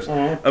say this.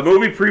 A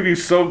movie preview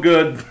so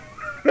good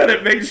that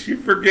it makes you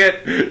forget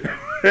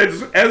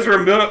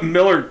Ezra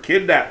Miller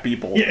kidnapped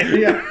people.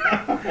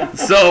 Yeah.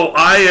 So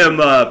I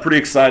am pretty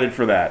excited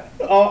for that.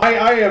 Oh,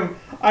 I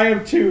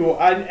am too.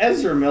 And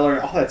Ezra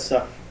Miller, all that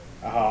stuff.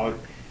 Oh,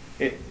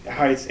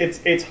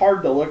 it's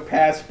hard to look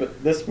past,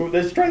 but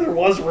this trailer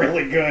was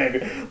really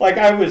good.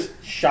 I was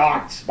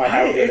shocked by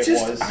how good it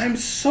was. I'm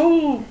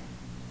so...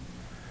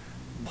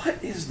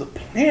 What is the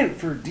plan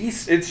for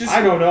DC? It's just...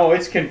 I don't know.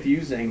 It's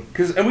confusing.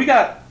 And we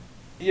got,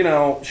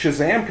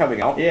 Shazam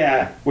coming out.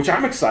 Yeah. Which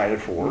I'm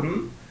excited for.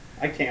 Mm-hmm.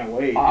 I can't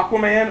wait.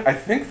 Aquaman, I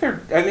think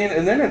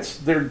and then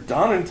they're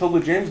done until the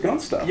James Gunn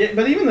stuff. Yeah,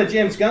 but even the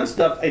James Gunn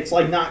stuff, it's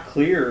not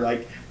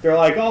clear. They're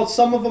oh,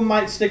 some of them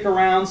might stick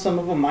around, some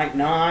of them might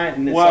not.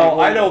 And it's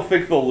I don't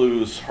think they'll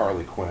lose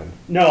Harley Quinn.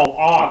 No,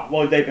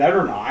 well, they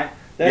better not.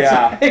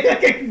 That's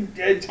like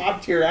a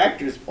top tier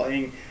actress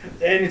playing,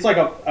 and it's like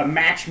a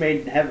match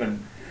made in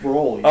heaven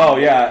role.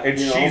 Yeah, and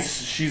you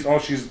she's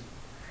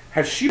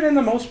has she been in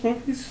the most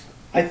movies?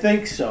 I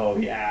think so.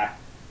 Yeah,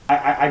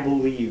 I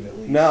believe at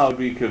least. No, it'd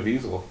be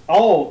Caviezel.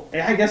 Oh,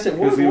 I guess it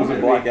would. Because he was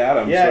in Black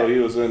Adam, so he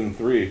was in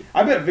 3.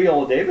 I bet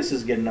Viola Davis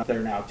is getting up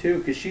there now too,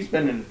 because she's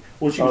been in.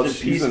 Well, she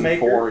was in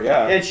Peacemaker. In 4,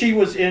 yeah. And she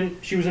was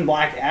in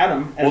Black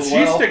Adam as well.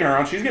 Well, she's sticking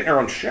around. She's getting her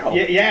own show.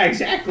 Yeah,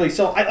 exactly.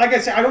 So, like I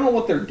said, I don't know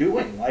what they're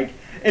doing. Like,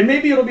 and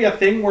maybe it'll be a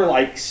thing where,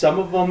 like, some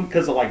of them,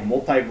 because of, like,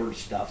 multiverse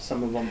stuff,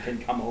 some of them can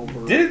come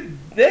over. Did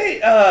they,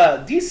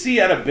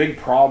 DC had a big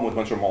problem with a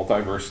bunch of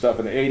multiverse stuff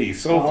in the 80s.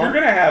 So if you're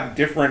going to have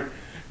different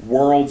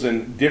worlds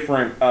and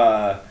different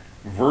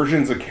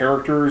versions of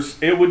characters,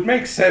 it would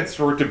make sense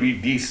for it to be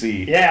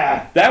DC.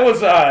 Yeah. That was,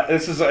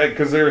 this is,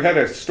 because they had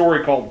a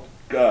story called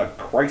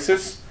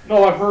Crisis.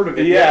 No, I've heard of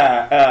it.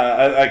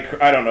 Yeah,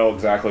 I don't know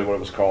exactly what it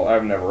was called.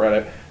 I've never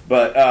read it.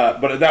 But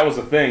that was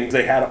the thing.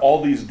 They had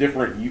all these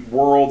different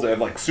worlds. They had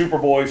like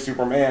Superboy,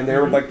 Superman. They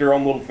were like their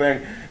own little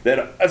thing.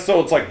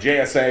 So it's like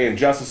JSA and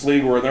Justice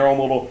League were their own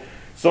little.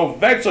 So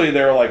eventually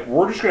they were like,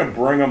 we're just going to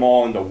bring them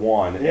all into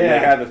one. And they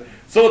had this.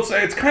 So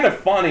it's kind of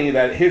funny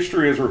that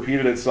history has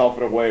repeated itself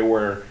in a way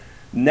where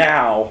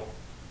now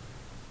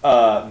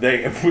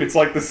it's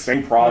like the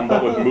same problem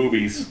but with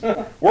movies,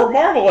 where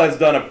Marvel has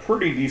done a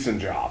pretty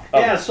decent job.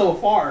 So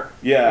far.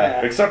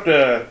 Yeah. Except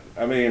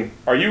I mean,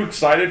 are you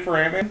excited for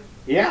Ant-Man?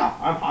 Yeah,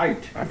 I'm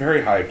hyped. I'm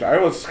very hyped. I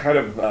was kind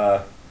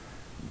of,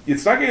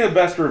 it's not getting the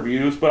best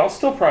reviews, but I'll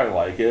still probably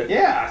like it.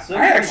 Yeah. So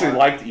I actually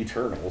liked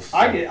Eternals. So.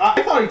 I did.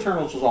 I thought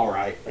Eternals was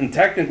alright. And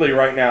technically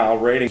right now,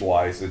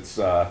 ratings-wise, it's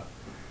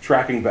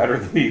tracking better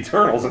than the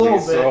Eternals. A little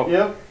bit, so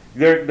yep.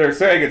 They're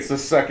saying it's the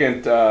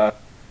second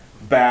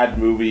bad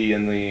movie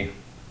in the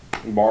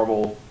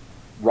Marvel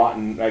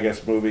rotten, I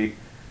guess, movie.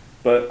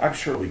 But I'm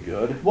sure it'll be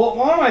good. Well,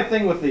 one of my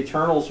thing with the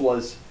Eternals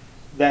was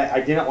that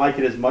I didn't like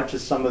it as much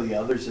as some of the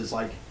others is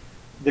like,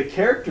 the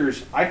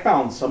characters, I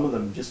found some of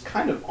them just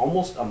kind of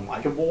almost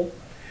unlikable.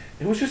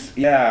 It was just,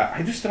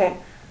 I just don't.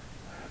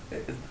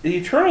 The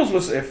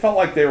Eternals it felt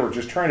like they were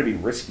just trying to be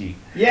risky.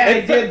 Yeah,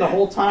 it did the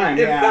whole time.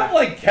 It felt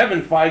like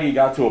Kevin Feige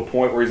got to a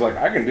point where he's like,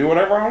 I can do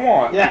whatever I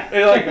want. Yeah.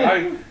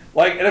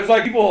 And it's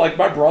like people, like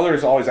my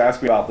brothers always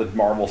ask me about the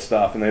Marvel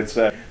stuff, and they'd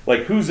say,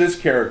 like, who's this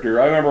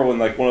character? I remember when,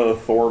 like, one of the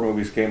Thor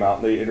movies came out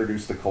and they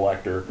introduced the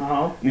Collector.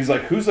 And he's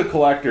like, who's the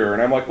Collector?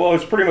 And I'm like, well,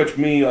 it's pretty much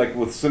me, like,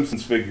 with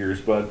Simpsons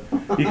figures, but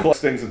he collects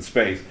things in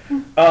space.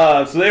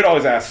 So they'd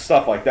always ask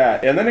stuff like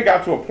that. And then it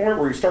got to a point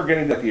where you start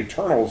getting to the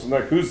Eternals, and they're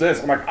like, who's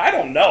this? I'm like, I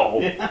don't know.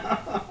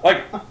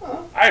 Like,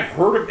 I've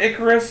heard of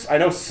Icarus. I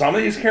know some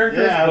of these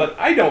characters, but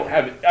I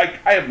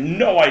have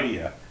no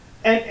idea.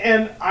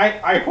 And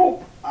I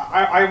hope...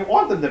 I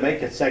want them to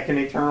make a second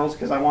Eternals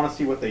because I want to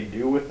see what they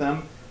do with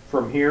them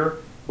from here.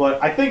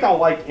 But I think I'll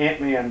like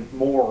Ant-Man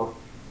more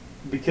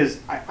because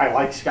I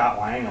like Scott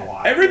Lang a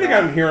lot. Everything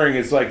I'm hearing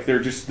is like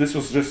this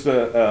was just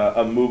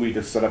a movie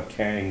to set up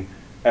Kang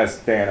as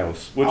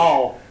Thanos. Which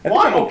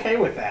I'm okay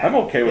with that. I'm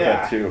okay with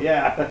that too.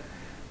 Yeah.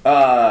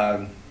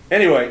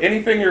 Anyway,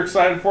 anything you're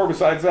excited for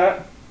besides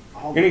that?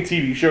 Any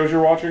TV shows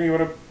you're watching you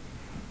want to?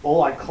 Oh,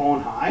 like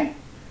Clone High.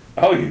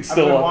 Oh, you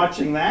still I've been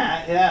watching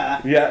that, yeah.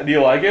 Yeah, do you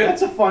like it?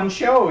 That's a fun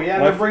show, yeah,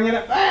 they're bringing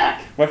it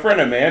back. My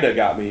friend Amanda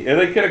got me. Are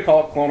they going to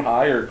call it Clone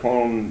High or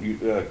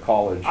Clone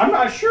College? I'm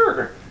not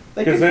sure.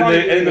 Because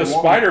in the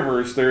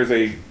Spider-Verse, there's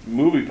a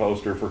movie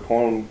poster for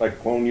Clone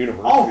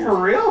University. Oh, for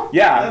real?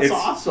 Yeah. That's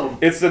awesome.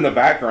 It's in the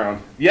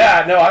background.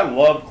 Yeah, no, I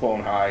love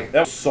Clone High. That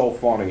was so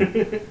funny.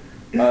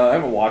 I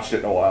haven't watched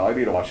it in a while. I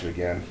need to watch it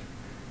again.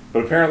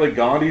 But apparently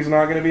Gandhi's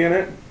not going to be in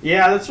it?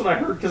 Yeah, that's what I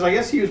heard, because I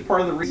guess he was part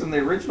of the reason the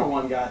original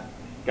one got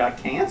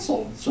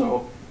canceled,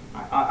 so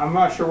I'm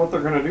not sure what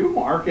they're going to do,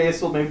 Mark. I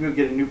guess maybe we'll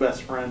get a new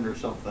best friend or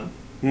something.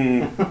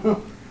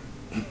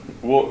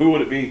 Well, who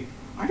would it be?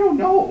 I don't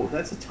know.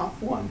 That's a tough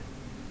one.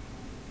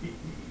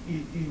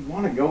 You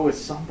want to go with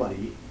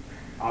somebody,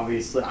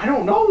 obviously. I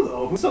don't know,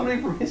 though. Who's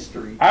somebody from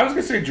history? I was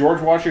going to say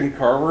George Washington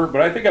Carver,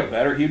 but I think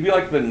he'd be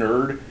like the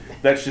nerd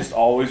that's just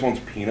always wants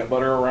peanut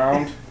butter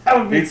around. That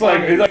would be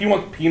funny. It's like he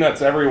wants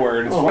peanuts everywhere,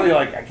 and it's funny,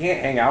 like, I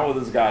can't hang out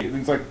with this guy.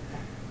 He's like...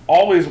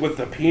 always with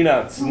the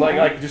peanuts,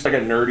 like just like a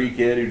nerdy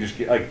kid who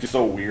just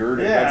so weird.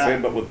 And that's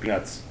him, but with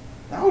peanuts.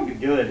 That would be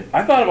good.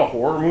 I thought of a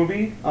horror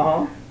movie.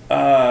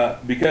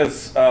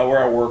 Because where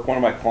I work, one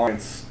of my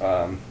clients,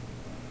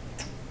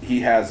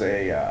 he has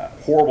a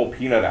horrible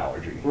peanut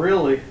allergy.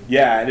 Really?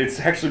 Yeah, and it's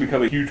actually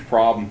become a huge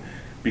problem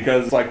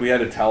because it's like we had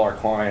to tell our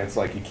clients,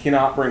 like, you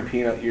cannot bring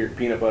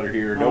peanut butter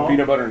here, no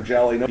peanut butter and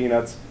jelly, no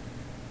peanuts.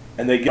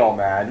 And they get all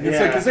mad. It's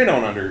like, because they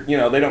don't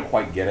they don't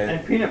quite get it.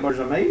 And peanut butter's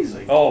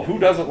amazing. Oh, who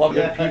doesn't love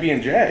good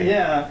PB&J?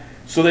 Yeah.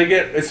 So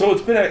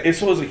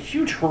it was a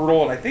huge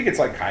hurdle, and I think it's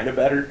like kind of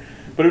better,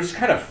 but it was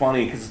kind of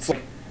funny because it's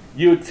like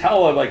you would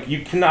tell them like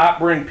you cannot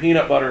bring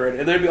peanut butter in,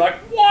 and they'd be like,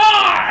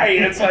 why?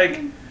 And it's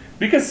like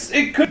because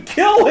it could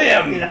kill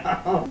him.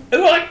 Yeah. And they're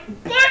like,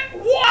 but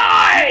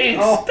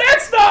why?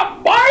 That's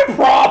not my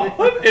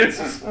problem. It's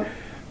just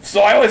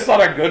so I always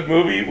thought a good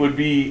movie would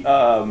be.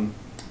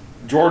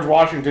 George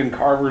Washington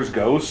Carver's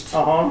ghost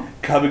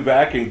coming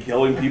back and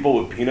killing people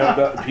with peanut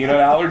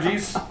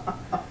allergies.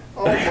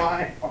 Oh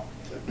my.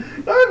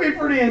 That would be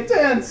pretty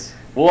intense.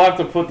 We'll have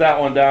to put that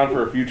one down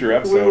for a future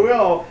episode. We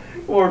will.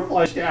 More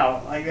fleshed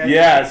out.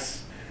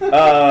 Yes. You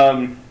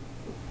want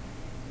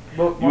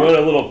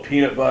a little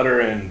peanut butter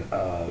and...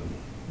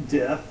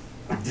 death.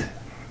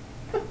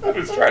 I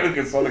was trying to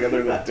get something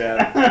other than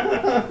death.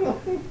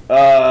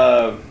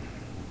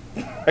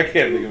 I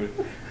can't think of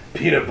it.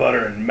 Peanut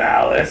butter and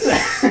malice.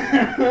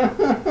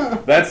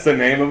 That's the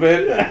name of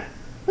it.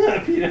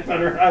 Peanut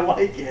butter, I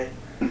like it.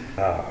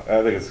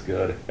 I think it's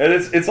good. And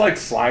it's like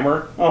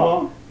Slimer.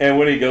 And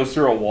when he goes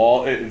through a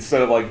wall,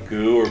 instead of like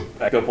goo or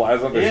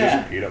ectoplasm, it's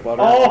just peanut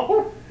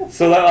butter.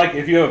 So that like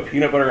if you have a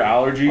peanut butter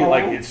allergy,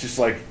 like it's just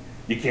like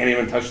you can't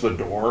even touch the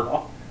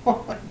door.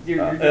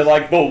 And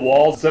like the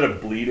wall, instead of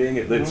bleeding,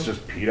 it's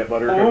just peanut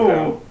butter comes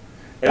down.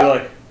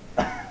 And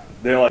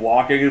they're like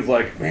walking, it's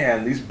like,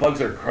 man, these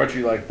bugs are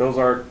crunchy. Like, those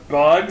aren't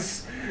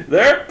bugs.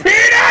 They're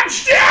peanut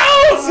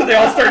shells! And they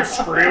all start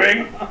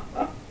screaming.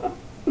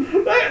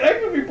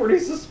 That could be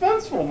pretty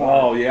suspenseful,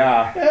 Mark. Oh,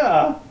 yeah.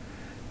 Yeah.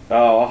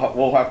 Oh,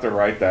 we'll have to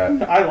write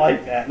that. I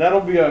like that.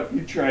 That'll be a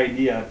future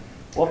idea.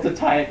 We'll have to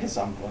tie it to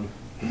something.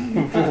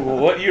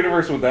 What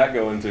universe would that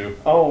go into?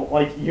 Oh,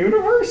 like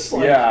universe?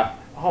 Like, yeah.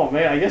 Oh,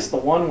 man, I guess the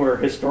one where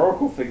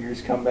historical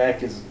figures come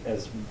back as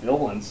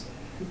villains.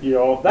 You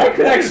know, that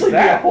could actually be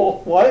a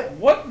whole... What?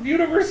 What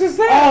universe is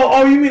that?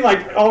 Oh, you mean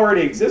like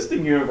already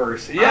existing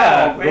universe?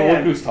 Yeah, the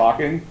one who's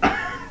talking.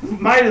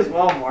 Might as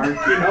well, Mark.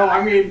 You know,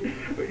 I mean,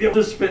 you'll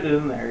just spit it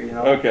in there, you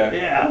know. Okay.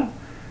 Yeah.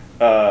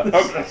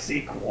 This is a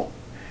sequel.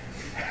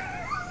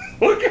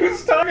 Look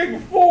who's talking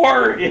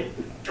for!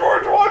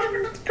 George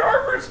Washington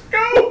Carver's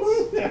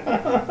ghost!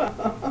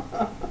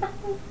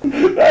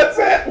 That's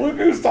it! Look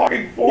who's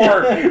talking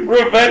for!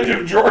 Revenge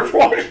of George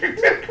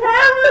Washington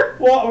Carver!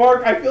 Well,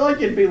 Mark, I feel like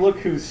it'd be Look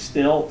Who's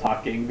Still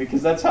Talking,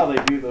 because that's how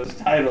they do those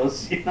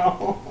titles, you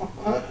know?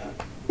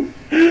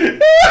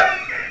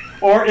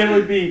 Or it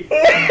would be,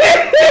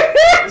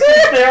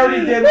 since they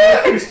already did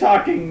Look Who's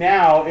Talking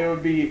Now, it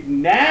would be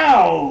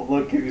Now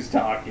Look Who's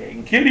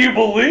Talking. Can you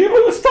believe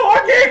who's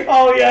talking?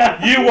 Oh,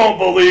 yeah. You won't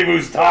believe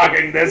who's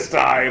talking this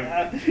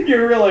time.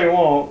 You really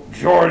won't.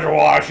 George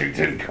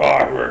Washington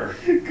Carver.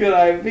 Could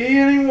I be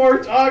any more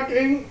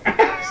talking?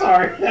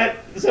 Sorry,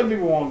 some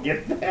people won't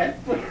get that.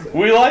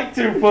 We like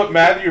to put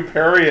Matthew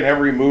Perry in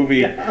every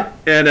movie and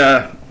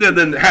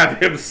then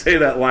have him say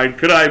that line,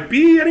 could I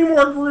be any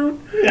more Groot?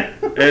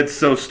 It's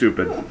so stupid.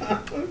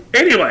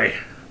 Anyway,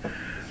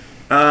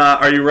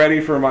 are you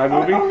ready for my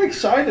movie? I'm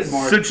excited,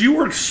 Mark. Since you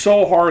worked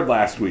so hard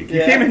last week,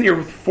 you came in here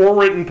with 4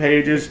 written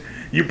pages,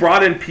 you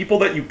brought in people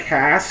that you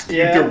cast,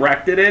 you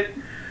directed it,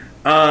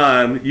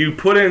 you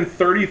put in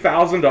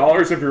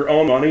 $30,000 of your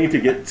own money to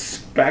get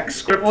spec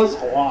scripts. It was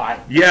a lot.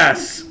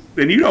 Yes,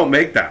 and you don't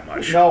make that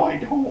much. No, I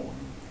don't.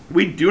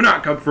 We do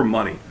not come from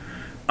money.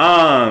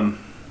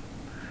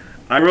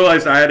 I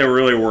realized I had to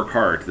really work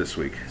hard this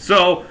week.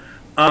 So,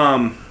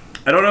 I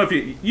don't know if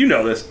you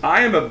know this.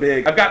 I've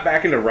got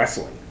back into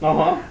wrestling.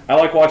 I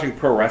like watching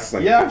pro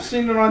wrestling. Yeah, I've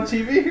seen it on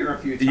TV here a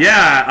few times.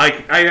 Yeah,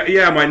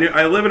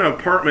 I live in an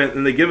apartment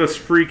and they give us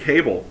free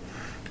cable.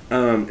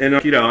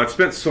 And you know, I've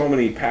spent so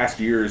many past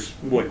years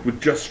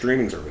with just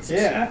streaming services.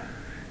 Yeah.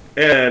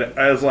 And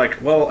I was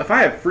like, well, if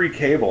I have free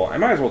cable, I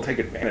might as well take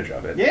advantage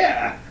of it.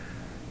 Yeah.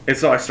 And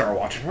so I started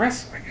watching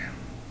wrestling.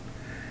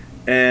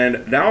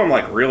 And now I'm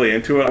like really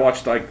into it. I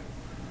watched like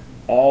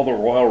all the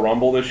Royal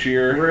Rumble this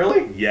year.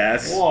 Really?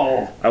 Yes.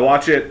 Whoa. I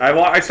watch it.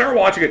 I started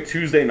watching it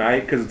Tuesday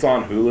night because it's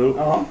on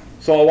Hulu.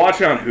 So I'll watch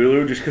it on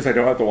Hulu just because I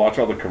don't have to watch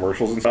all the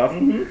commercials and stuff.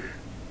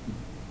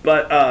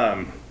 But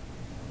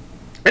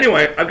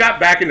anyway, I got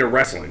back into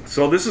wrestling.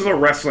 So this is a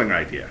wrestling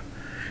idea.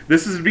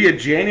 This is to be a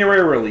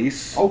January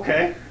release.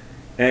 Okay.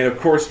 And of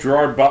course,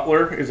 Gerard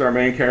Butler is our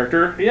main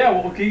character. Yeah,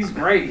 well, he's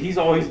great. He's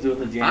always doing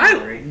the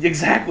January.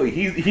 Exactly.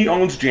 He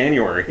owns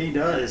January. He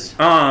does.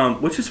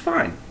 Which is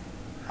fine.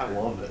 I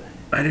love it.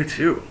 I do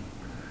too.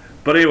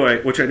 But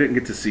anyway, which I didn't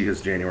get to see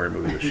his January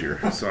movie this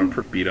year, so I'm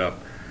pretty beat up.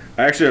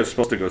 I actually was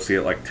supposed to go see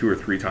it like 2 or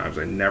 3 times.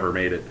 I never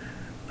made it.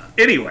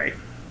 Anyway,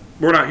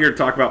 we're not here to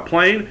talk about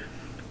playing.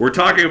 We're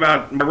talking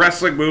about my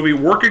wrestling movie.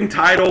 Working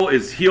title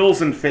is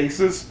Heels and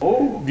Faces.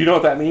 Oh. Do you know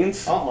what that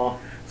means?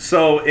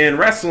 So in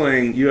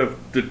wrestling, you have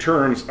the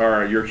terms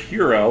are your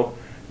hero.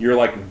 You're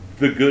like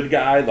the good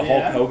guy, the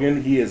Hulk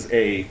Hogan. He is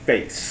a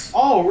face.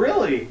 Oh,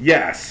 really?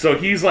 Yes. So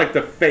he's like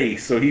the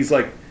face. So he's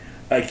like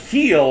a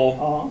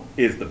heel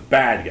is the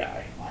bad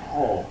guy.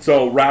 Oh.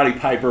 So Rowdy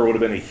Piper would have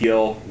been a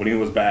heel when he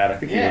was bad. I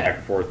think he went back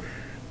and forth.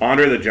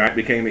 Andre the Giant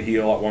became a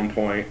heel at one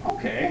point.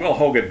 Okay. Well,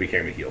 Hogan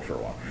became a heel for a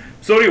while.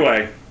 So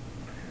anyway,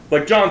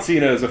 like John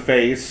Cena is a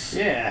face.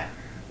 Yeah.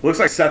 Looks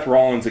like Seth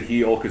Rollins a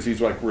heel because he's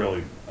like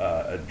really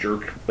a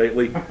jerk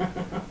lately.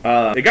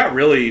 It got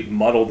really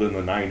muddled in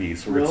the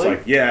 90s where it's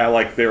like,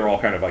 like they were all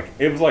kind of like,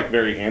 it was like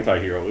very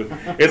anti-hero.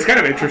 It's kind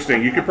of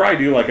interesting. You could probably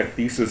do like a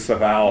thesis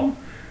of how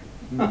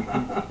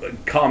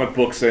comic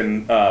books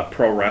and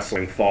pro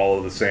wrestling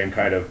follow the same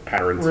kind of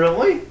patterns.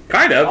 Really?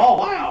 Kind of. Oh,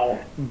 wow.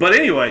 But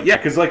anyway, yeah,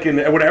 because like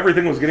when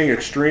everything was getting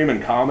extreme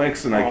in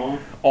comics and like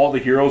all the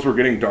heroes were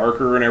getting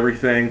darker and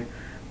everything,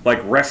 like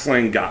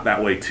wrestling got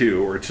that way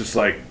too, where it's just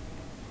like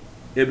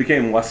it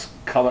became less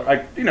color.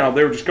 Like they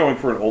were just going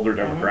for an older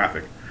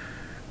demographic.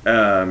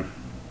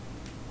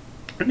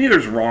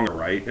 Neither's wrong or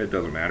right. It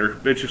doesn't matter.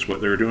 It's just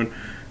what they were doing.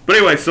 But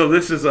anyway, so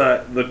this is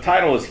the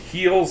title is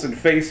Heels and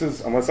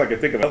Faces, unless I could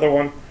think of another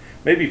one.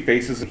 Maybe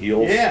Faces and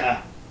Heels.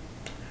 Yeah.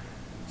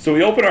 So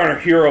we open on our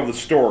hero of the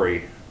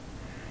story,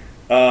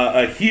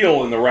 a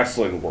heel in the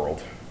wrestling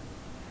world.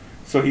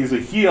 So he's a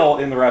heel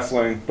in the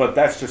wrestling, but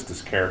that's just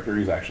his character.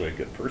 He's actually a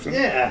good person.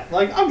 Yeah,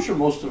 like I'm sure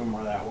most of them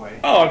are that way.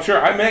 Oh, I'm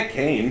sure. I met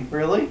Kane.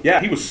 Really?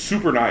 Yeah, he was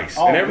super nice.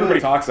 Oh, and everybody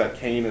good. talks that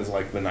Kane is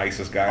like the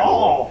nicest guy in the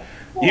world.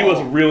 Whoa. He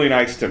was really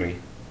nice to me.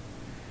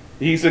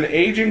 He's an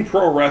aging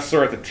pro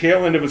wrestler at the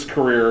tail end of his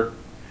career,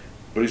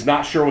 but he's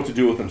not sure what to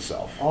do with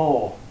himself.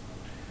 Oh.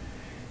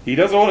 He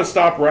doesn't want to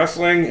stop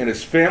wrestling, and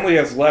his family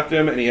has left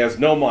him, and he has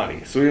no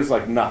money. So he has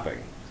like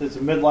nothing. So it's a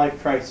midlife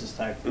crisis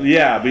type thing.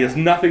 Yeah, but he has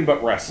nothing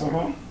but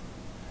wrestling.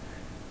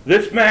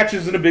 This match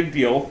isn't a big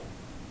deal.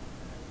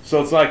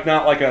 So it's like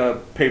not like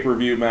a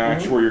pay-per-view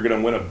match where you're going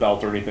to win a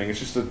belt or anything. It's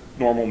just a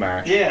normal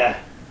match. Yeah.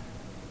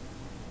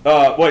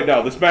 Wait,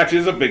 no, this match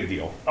is a big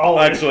deal. Oh,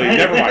 actually,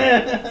 never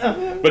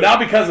mind. But not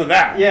because of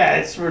that. Yeah,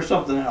 it's for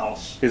something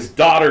else. His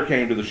daughter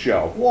came to the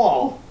show.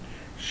 Whoa.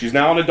 She's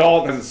now an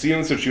adult and hasn't seen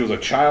him since she was a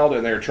child,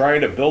 and they're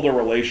trying to build a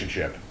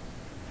relationship.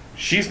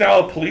 She's now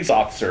a police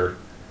officer,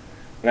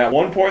 and at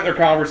one point in their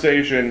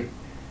conversation,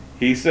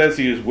 he says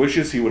he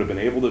wishes he would have been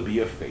able to be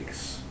a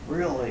face.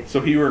 Really? So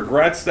he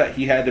regrets that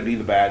he had to be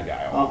the bad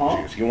guy all these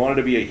years. He wanted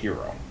to be a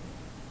hero.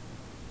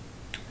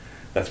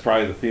 That's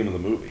probably the theme of the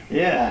movie.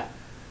 Yeah.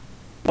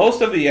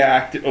 Most of the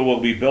act will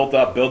be built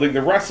up building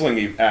the wrestling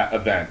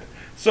event.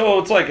 So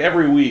it's like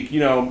every week,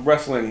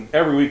 wrestling,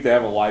 every week they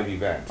have a live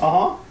event.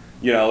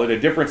 In a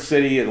different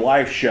city, a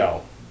live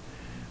show.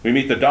 We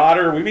meet the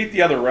daughter, we meet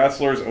the other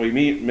wrestlers, and we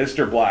meet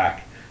Mr.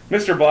 Black.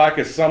 Mr. Black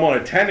is someone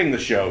attending the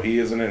show. He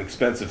is in an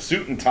expensive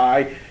suit and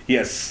tie. He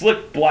has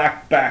slick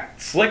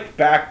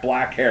back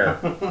black hair.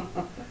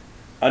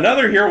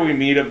 Another hero we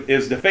meet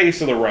is the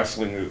face of the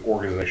wrestling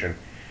organization.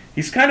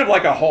 He's kind of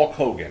like a Hulk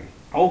Hogan.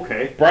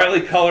 Okay.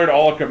 Brightly colored,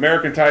 all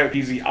American type.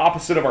 He's the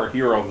opposite of our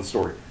hero of the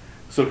story.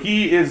 So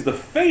he is the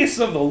face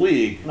of the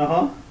league,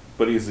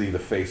 but he's the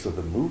face of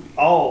the movie.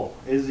 Oh,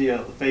 is he a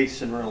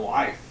face in real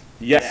life?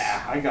 Yes.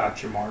 Yeah, I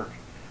got you, Mark.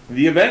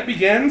 The event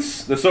begins.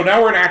 So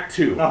now we're in Act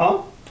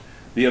 2.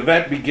 The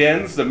event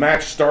begins, the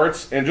match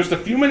starts, and just a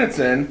few minutes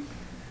in,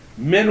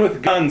 men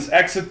with guns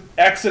exit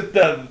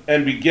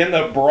and begin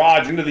the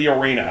barrage into the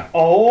arena.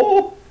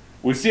 Oh!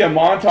 We see a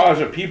montage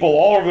of people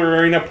all over the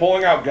arena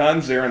pulling out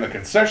guns. They're in the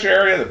concession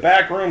area, the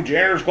back room,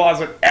 janitor's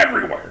closet,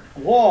 everywhere.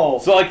 Whoa!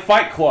 So like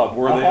Fight Club,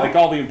 where they, like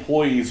all the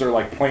employees are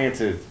like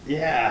planted.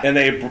 Yeah. And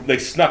they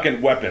snuck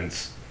in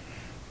weapons.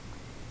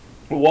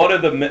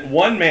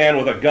 One man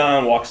with a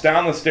gun walks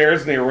down the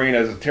stairs in the arena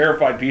as the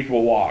terrified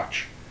people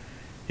watch.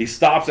 He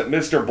stops at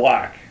Mr.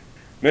 Black.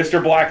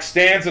 Mr. Black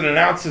stands and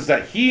announces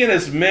that he and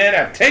his men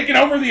have taken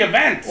over the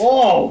event.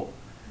 Whoa!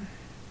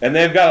 And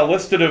they've got a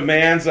list of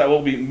demands that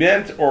will be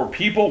meant or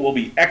people will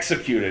be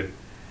executed.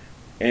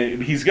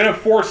 And he's going to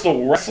force the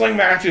wrestling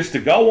matches to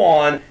go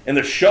on, and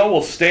the show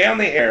will stay on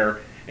the air,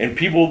 and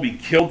people will be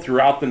killed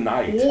throughout the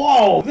night.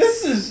 Whoa,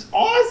 this is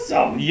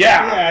awesome.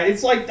 Yeah. Yeah,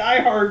 it's like Die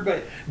Hard,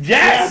 but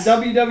yes. Yeah,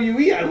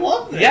 WWE. I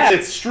love this. Yeah,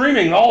 it's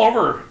streaming all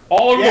over the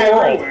world.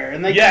 Everywhere.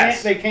 And they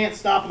can't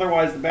stop,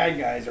 otherwise the bad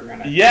guys are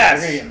gonna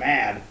get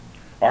mad.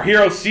 Our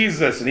hero sees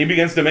this and he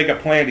begins to make a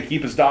plan to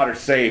keep his daughter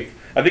safe.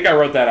 I think I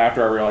wrote that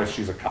after I realized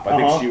she's a cop. I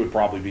think she would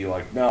probably be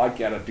like, no, I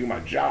gotta do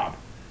my job.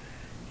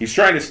 He's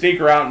trying to sneak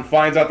her out and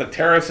finds out the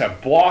terrorists have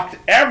blocked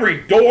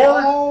every door.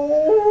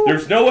 Oh.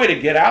 There's no way to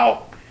get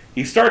out.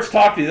 He starts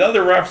talking to the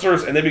other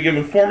wrestlers, and they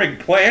begin forming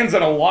plans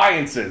and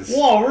alliances.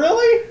 Whoa,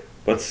 really?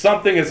 But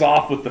something is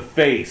off with the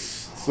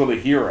face. So the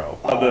hero,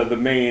 the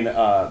main,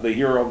 the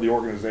hero of the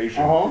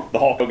organization, the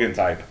Hulk Hogan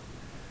type.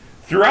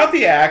 Throughout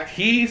the act,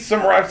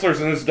 some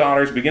wrestlers and his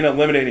daughters begin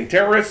eliminating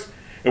terrorists,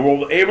 and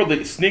were able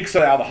to sneak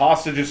some out of the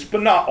hostages,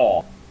 but not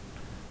all.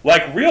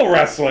 Like real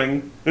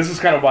wrestling, this is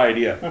kind of my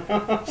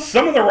idea.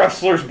 Some of the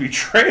wrestlers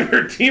betray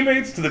their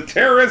teammates to the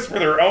terrorists for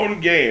their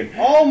own gain.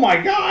 Oh my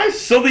gosh!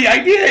 So the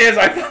idea is,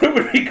 I thought it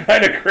would be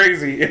kind of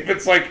crazy if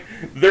it's like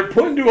they're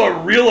put into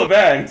a real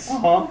event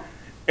and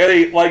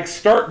they like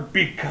start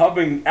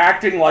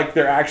acting like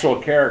their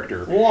actual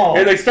character. Whoa.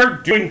 And they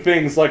start doing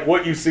things like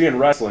what you see in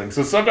wrestling.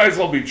 So sometimes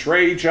they'll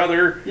betray each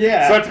other.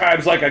 Yeah.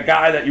 Sometimes like a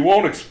guy that you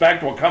won't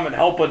expect will come and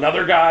help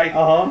another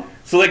guy.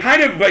 So they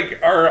kind of like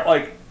are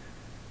like,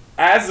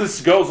 as this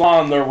goes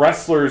on, the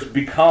wrestlers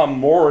become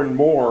more and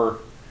more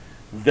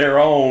their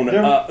own,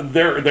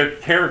 their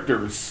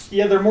characters.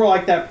 Yeah, they're more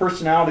like that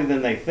personality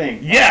than they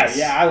think. Yes!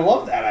 Yeah, I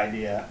love that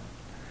idea.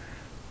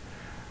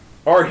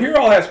 Our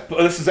hero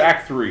this is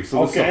Act 3,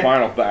 so this is the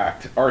final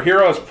act. Our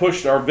hero has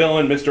pushed our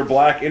villain, Mr.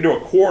 Black, into a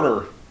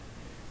corner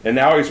and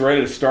now he's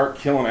ready to start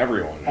killing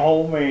everyone.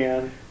 Oh,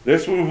 man.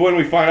 This was when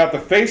we find out the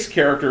Face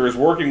character is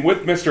working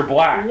with Mr.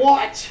 Black.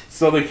 What?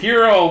 So the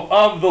hero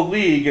of the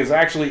League is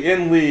actually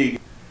in league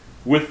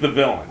with the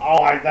villain.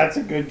 Oh, that's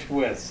a good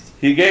twist.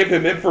 He gave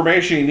him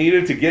information he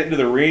needed to get into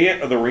the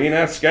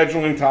arena,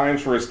 scheduling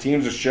times for his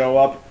teams to show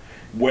up,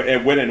 when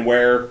and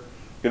where.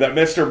 That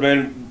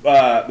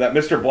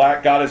Mr.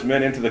 Black got his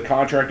men into the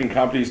contracting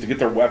companies to get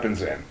their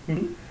weapons in.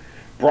 Mm-hmm.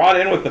 Brought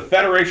in with the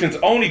Federation's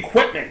own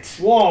equipment.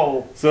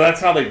 Whoa. So that's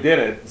how they did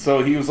it.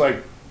 So he was like...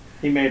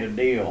 He made a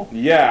deal.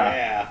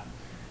 Yeah.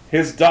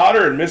 His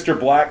daughter and Mr.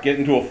 Black get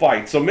into a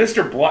fight. So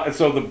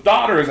so the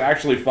daughter is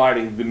actually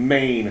fighting the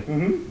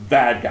main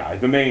bad guy,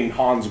 the main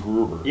Hans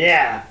Gruber.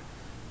 Yeah.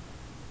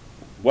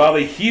 While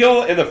the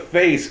heel and the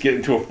Face get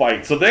into a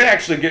fight. So they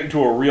actually get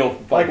into a real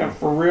fight. Like a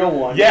for real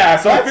one. Yeah,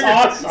 so That's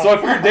awesome. So I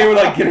figured they would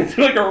like get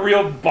into like a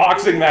real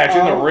boxing match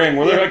in the ring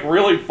where they're like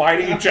really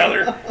fighting each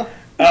other.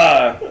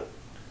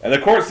 And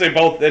of course they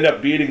both end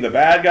up beating the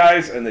bad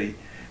guys, and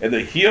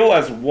the heel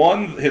has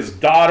won his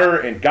daughter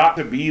and got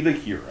to be the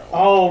hero.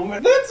 Oh,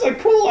 man, that's a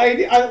cool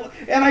idea.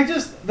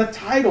 The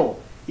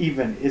title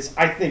even is,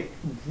 I think,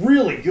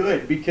 really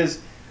good because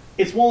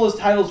it's one of those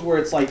titles where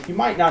it's like you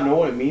might not know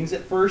what it means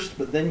at first,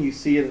 but then you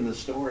see it in the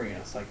story and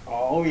it's like,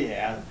 oh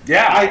yeah.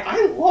 Yeah.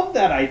 I love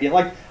that idea.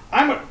 Like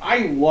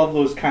I love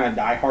those kind of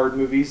Die Hard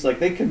movies. Like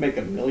they could make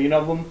a million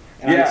of them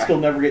and I'd still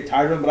never get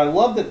tired of them. But I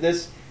love that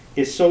this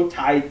is so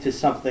tied to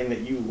something that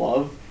you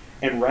love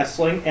and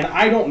wrestling. And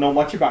I don't know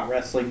much about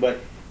wrestling, but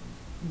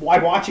by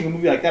watching a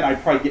movie like that,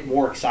 I'd probably get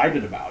more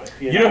excited about it.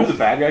 You know who the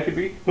bad guy could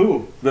be?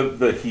 Who?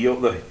 The heel,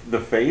 the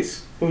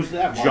Face? Who's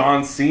that? Mark?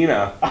 John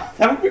Cena.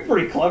 That would be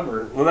pretty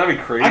clever. Well, that'd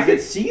be crazy. I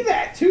could see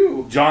that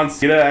too. John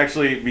Cena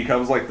actually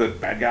becomes like the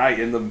bad guy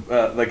in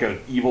the like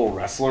an evil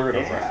wrestler.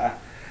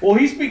 Well,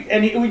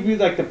 and he would be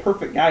like the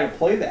perfect guy to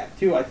play that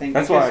too. I think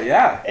that's why.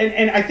 Yeah.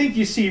 And I think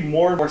you see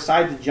more and more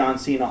sides of John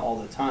Cena all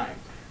the time.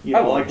 You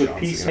know, like with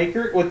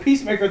Peacemaker. Cena. With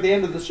Peacemaker at the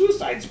end of the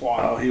Suicide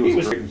Squad. Oh, he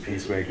was great in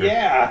Peacemaker.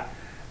 Yeah.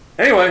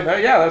 Anyway,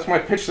 that's my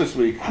pitch this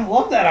week. I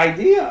love that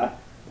idea.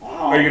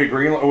 Wow. Are you going to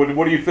greenlight?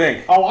 What do you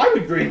think? Oh, I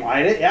would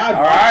greenlight it. Yeah, I'd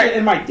watch it.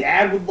 And my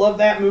dad would love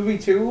that movie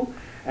too.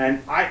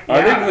 And I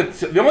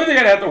think the only thing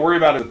I'd have to worry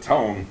about is the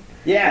tone.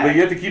 Yeah. But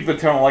you have to keep the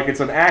tone. Like,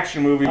 it's an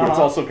action movie, but it's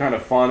also kind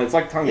of fun. It's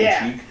like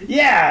tongue-in-cheek.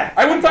 Yeah.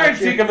 I wouldn't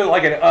tongue-in-cheek of it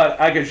like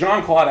a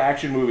Jean-Claude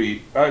action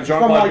movie.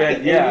 Jean-Claude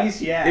Van the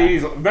 80s, yeah.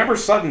 80s. Remember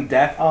Sudden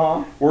Death?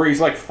 Where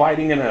he's, like,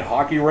 fighting in a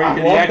hockey rink,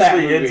 and he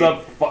actually ends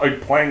up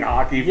playing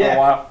hockey for a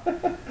while.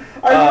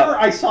 I remember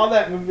I saw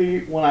that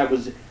movie when I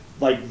was,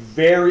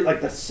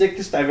 the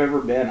sickest I've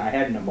ever been. I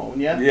had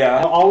pneumonia.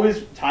 Yeah. I'll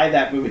always tie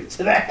that movie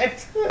to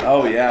that.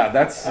 Oh, yeah.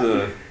 That's...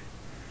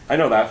 I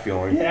know that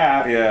feeling.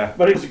 Yeah. Yeah.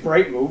 But it was a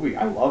great movie.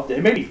 I loved it.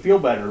 It made me feel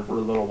better for a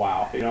little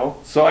while, you know?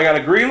 So I got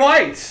a green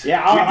light.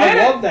 Yeah,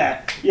 I love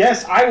that.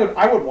 Yes, I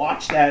would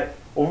watch that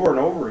over and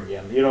over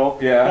again, you know?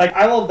 Yeah. Like,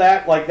 I love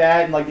that,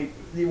 and,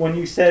 when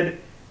you said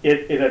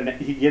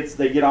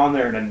they get on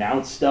there and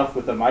announce stuff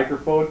with a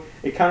microphone,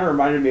 it kind of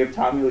reminded me of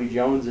Tommy Lee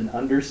Jones in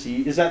Under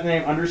Siege. Is that the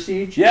name, Under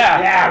Siege?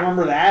 Yeah. Yeah, I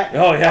remember that.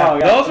 Oh, yeah.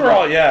 Those were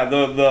all,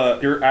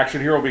 your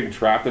action hero being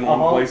trapped in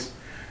one place.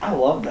 I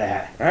love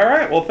that. All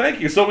right, well, thank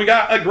you. So we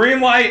got a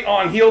green light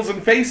on Heels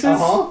and Faces.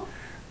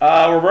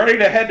 We're ready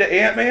to head to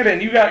Ant-Man,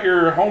 and you got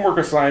your homework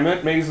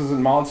assignment, Mazes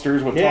and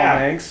Monsters with Tom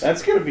Hanks.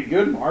 That's going to be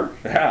good, Mark.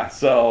 Yeah,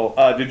 so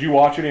did you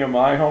watch any of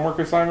my homework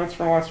assignments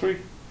from last week?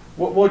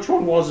 Which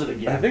one was it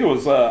again? I think it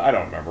was, I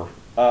don't remember.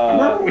 I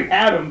remember we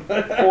had them.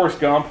 Forrest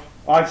Gump.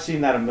 I've seen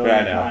that a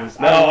million times.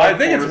 No, I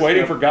think it's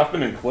Waiting for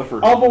Guffman and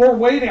Clifford. Oh, but we're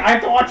waiting. I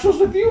have to watch those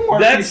with you,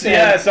 Mark. So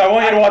I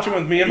want you to watch them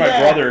with me and my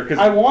brother. Cause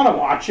I want to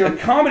watch them. The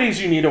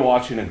comedies you need to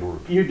watch in a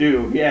group. You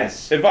do,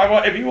 yes.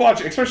 If you watch,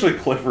 especially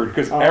Clifford,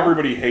 because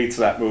everybody hates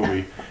that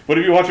movie. But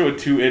if you watch it with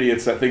two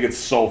idiots that think it's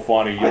so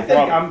funny, I think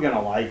I'm going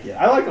to like it.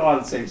 I like a lot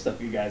of the same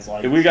stuff you guys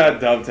like. We got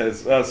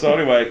dovetails. So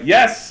anyway,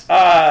 yes,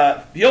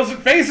 Heels and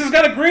Faces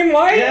got a green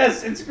light.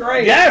 Yes, it's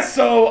great. Yes,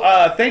 so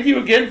thank you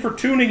again for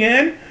tuning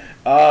in.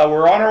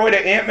 We're on our way to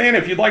Ant-Man.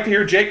 If you'd like to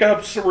hear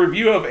Jacob's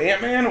review of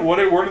Ant-Man,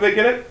 where do they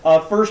get it?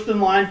 First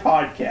in Line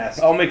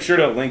Podcast. I'll make sure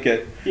to link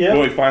it when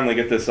we finally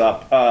get this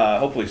up,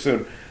 hopefully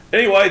soon.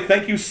 Anyway,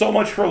 thank you so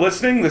much for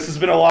listening. This has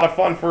been a lot of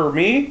fun for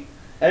me.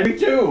 And me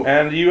too.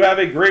 And you have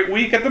a great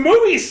week at the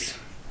movies.